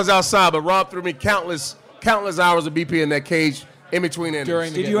miss He was outside, but Rob threw me countless hours of BP in that cage in between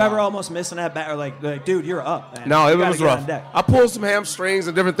innings. Did you ever almost miss in that bat? Or like, dude, you're up, man. No, You it gotta was get on rough. deck. I pulled some hamstrings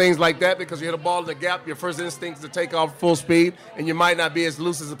and different things like that because you hit a ball in the gap. Your first instinct is to take off full speed, and you might not be as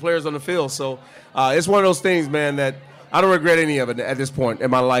loose as the players on the field. So it's one of those things, man, that I don't regret any of it at this point in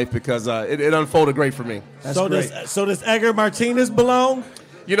my life because it unfolded great for me. That's So great. does Edgar Martinez belong?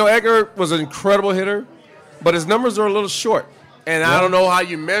 Edgar was an incredible hitter, but his numbers are a little short. And I don't know how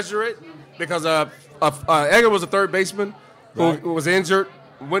you measure it because Edgar was a third baseman who was injured,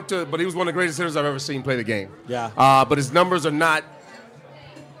 but he was one of the greatest hitters I've ever seen play the game. Yeah. But his numbers are not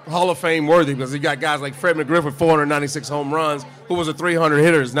Hall of Fame worthy because he got guys like Fred McGriff with 496 home runs, who was a 300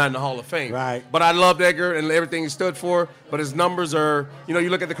 hitter, is not in the Hall of Fame. Right. But I loved Edgar and everything he stood for. But his numbers are, you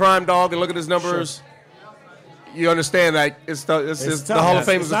look at the crime dog and look at his numbers. you understand that it's the tough. Hall of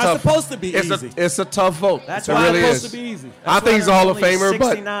Fame It's is a not tough. supposed to be easy. It's a tough vote. That's it why really it's is. supposed to be easy. I think he's a Hall of Famer,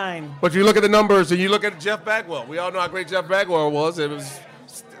 but 69. if you look at the numbers and you look at Jeff Bagwell, we all know how great Jeff Bagwell was. It was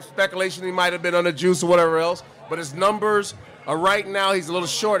speculation he might have been on the juice or whatever else, but his numbers are right now he's a little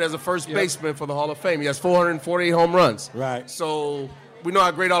short as a first baseman for the Hall of Fame. He has 448 home runs. Right. So we know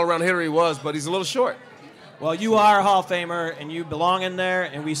how great all-around hitter he was, but he's a little short. Well, you are a Hall of Famer, and you belong in there,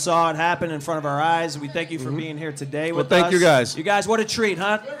 and we saw it happen in front of our eyes. We thank you for being here today with us. Thank you, guys. You guys, what a treat,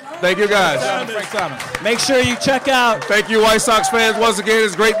 huh? Thank you, guys. Frank Thomas. Make sure you check out. Thank you, White Sox fans. Once again,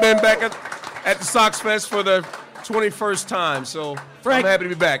 it's great being back at the Sox Fest for the 21st time. So Frank, I'm happy to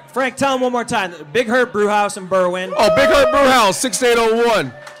be back. Frank, tell them one more time. Big Hurt Brewhouse in Berwyn. Oh, Big Hurt Brewhouse,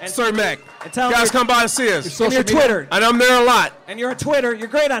 6801, Sir Mac. And tell them guys, come by and see us. And your Twitter. And I'm there a lot. And you're on Twitter. You're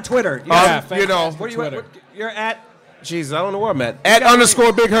great on Twitter. You know. What are you? You're at. Jesus, I don't know where I'm at. At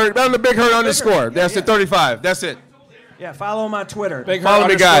 _ Big Hurt. On the Big Hurt _ That's it, 35. That's it. Yeah, follow him on Twitter. Big Follow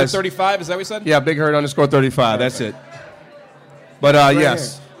Hurt me, guys. 35, is that what you said? Yeah, Big Hurt _ 35. That's it. But,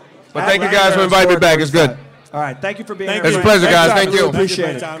 yes. Here. But thank you guys for inviting me back. It's good. All right, thank you for being here. It's a pleasure, guys. Thank you.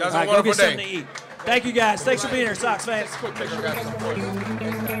 Appreciate it. Guys, All have right, a go get wonderful something day. to eat. Thank you, guys. Thanks for being here, Sox fans. Quick picture, guys.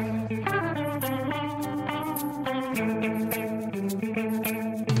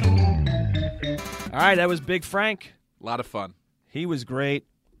 All right, that was Big Frank. A lot of fun. He was great.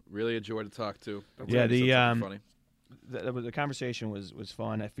 Really enjoyed to talk to. Yeah, funny. The conversation was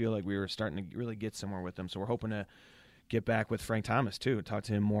fun. I feel like we were starting to really get somewhere with him, so we're hoping to get back with Frank Thomas too, talk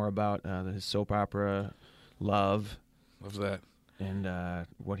to him more about his soap opera love. Love that. And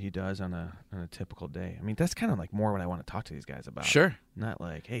what he does on a typical day. I mean, that's kind of like more what I want to talk to these guys about. Sure. Not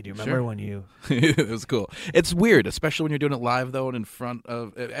like, hey, do you remember when you? It was cool. It's weird, especially when you're doing it live though, and in front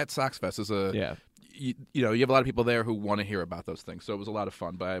of at Sox Fest is a yeah. You know, you have a lot of people there who want to hear about those things. So it was a lot of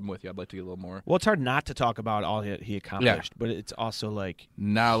fun, but I'm with you. I'd like to get a little more. Well, it's hard not to talk about all he accomplished, but it's also like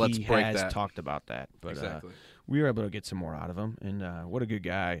now let's break has that. Talked about that. But exactly. We were able to get some more out of him, and what a good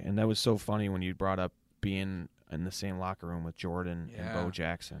guy. And that was so funny when you brought up being in the same locker room with Jordan and Bo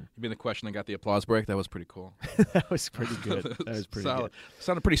Jackson. You mean the question that got the applause break? That was pretty cool. That was pretty good. That was pretty solid. good.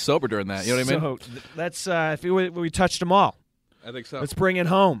 Sounded pretty sober during that. You know what I mean? So that's if we touched them all. I think so. Let's bring it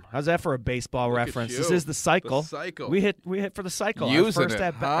home. How's that for a baseball reference? This is the cycle. The cycle. We hit for the cycle. Using our first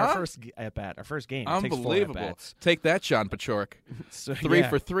it, our first at bat. Our first game. Unbelievable. It takes 4 at-bats. Take that, John Pachork. So, 3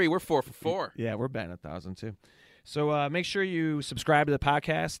 for 3. We're 4 for 4. Yeah, we're batting 1,000 too. So make sure you subscribe to the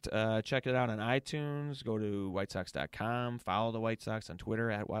podcast. Check it out on iTunes. Go to WhiteSox.com. Follow the White Sox on Twitter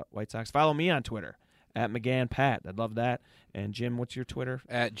at White Sox. Follow me on Twitter at McGann Pat. I'd love that. And Jim, what's your Twitter?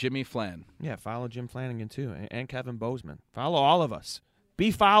 At Jimmy Flan. Yeah, follow Jim Flanagan too, and Kevin Bozeman. Follow all of us.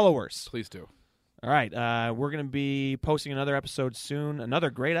 Be followers. Please do. All right. We're going to be posting another episode soon. Another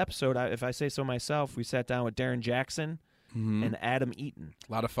great episode, if I say so myself. We sat down with Darren Jackson and Adam Eaton.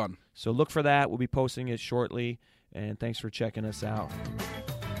 A lot of fun. So look for that. We'll be posting it shortly. And thanks for checking us out.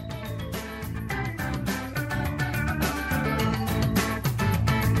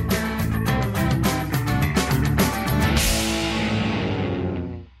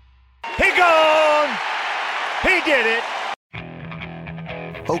 He gone! He did it!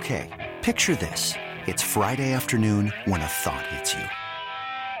 Okay, picture this. It's Friday afternoon when a thought hits you.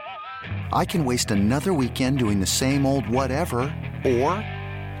 I can waste another weekend doing the same old whatever, or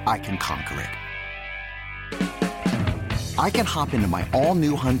I can conquer it. I can hop into my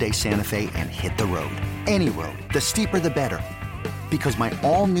all-new Hyundai Santa Fe and hit the road. Any road. The steeper, the better. Because my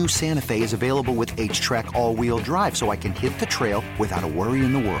all-new Santa Fe is available with H-Track all-wheel drive, so I can hit the trail without a worry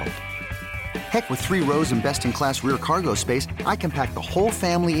in the world. Heck, with 3 rows and best-in-class rear cargo space, I can pack the whole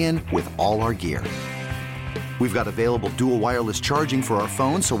family in with all our gear. We've got available dual wireless charging for our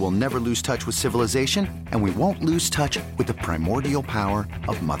phones, so we'll never lose touch with civilization, and we won't lose touch with the primordial power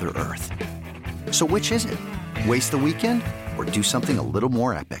of Mother Earth. So which is it? Waste the weekend or do something a little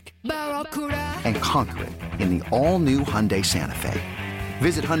more epic? And conquer it in the all-new Hyundai Santa Fe.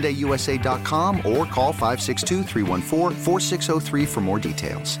 Visit HyundaiUSA.com or call 562-314-4603 for more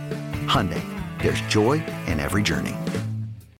details. Hyundai, there's joy in every journey.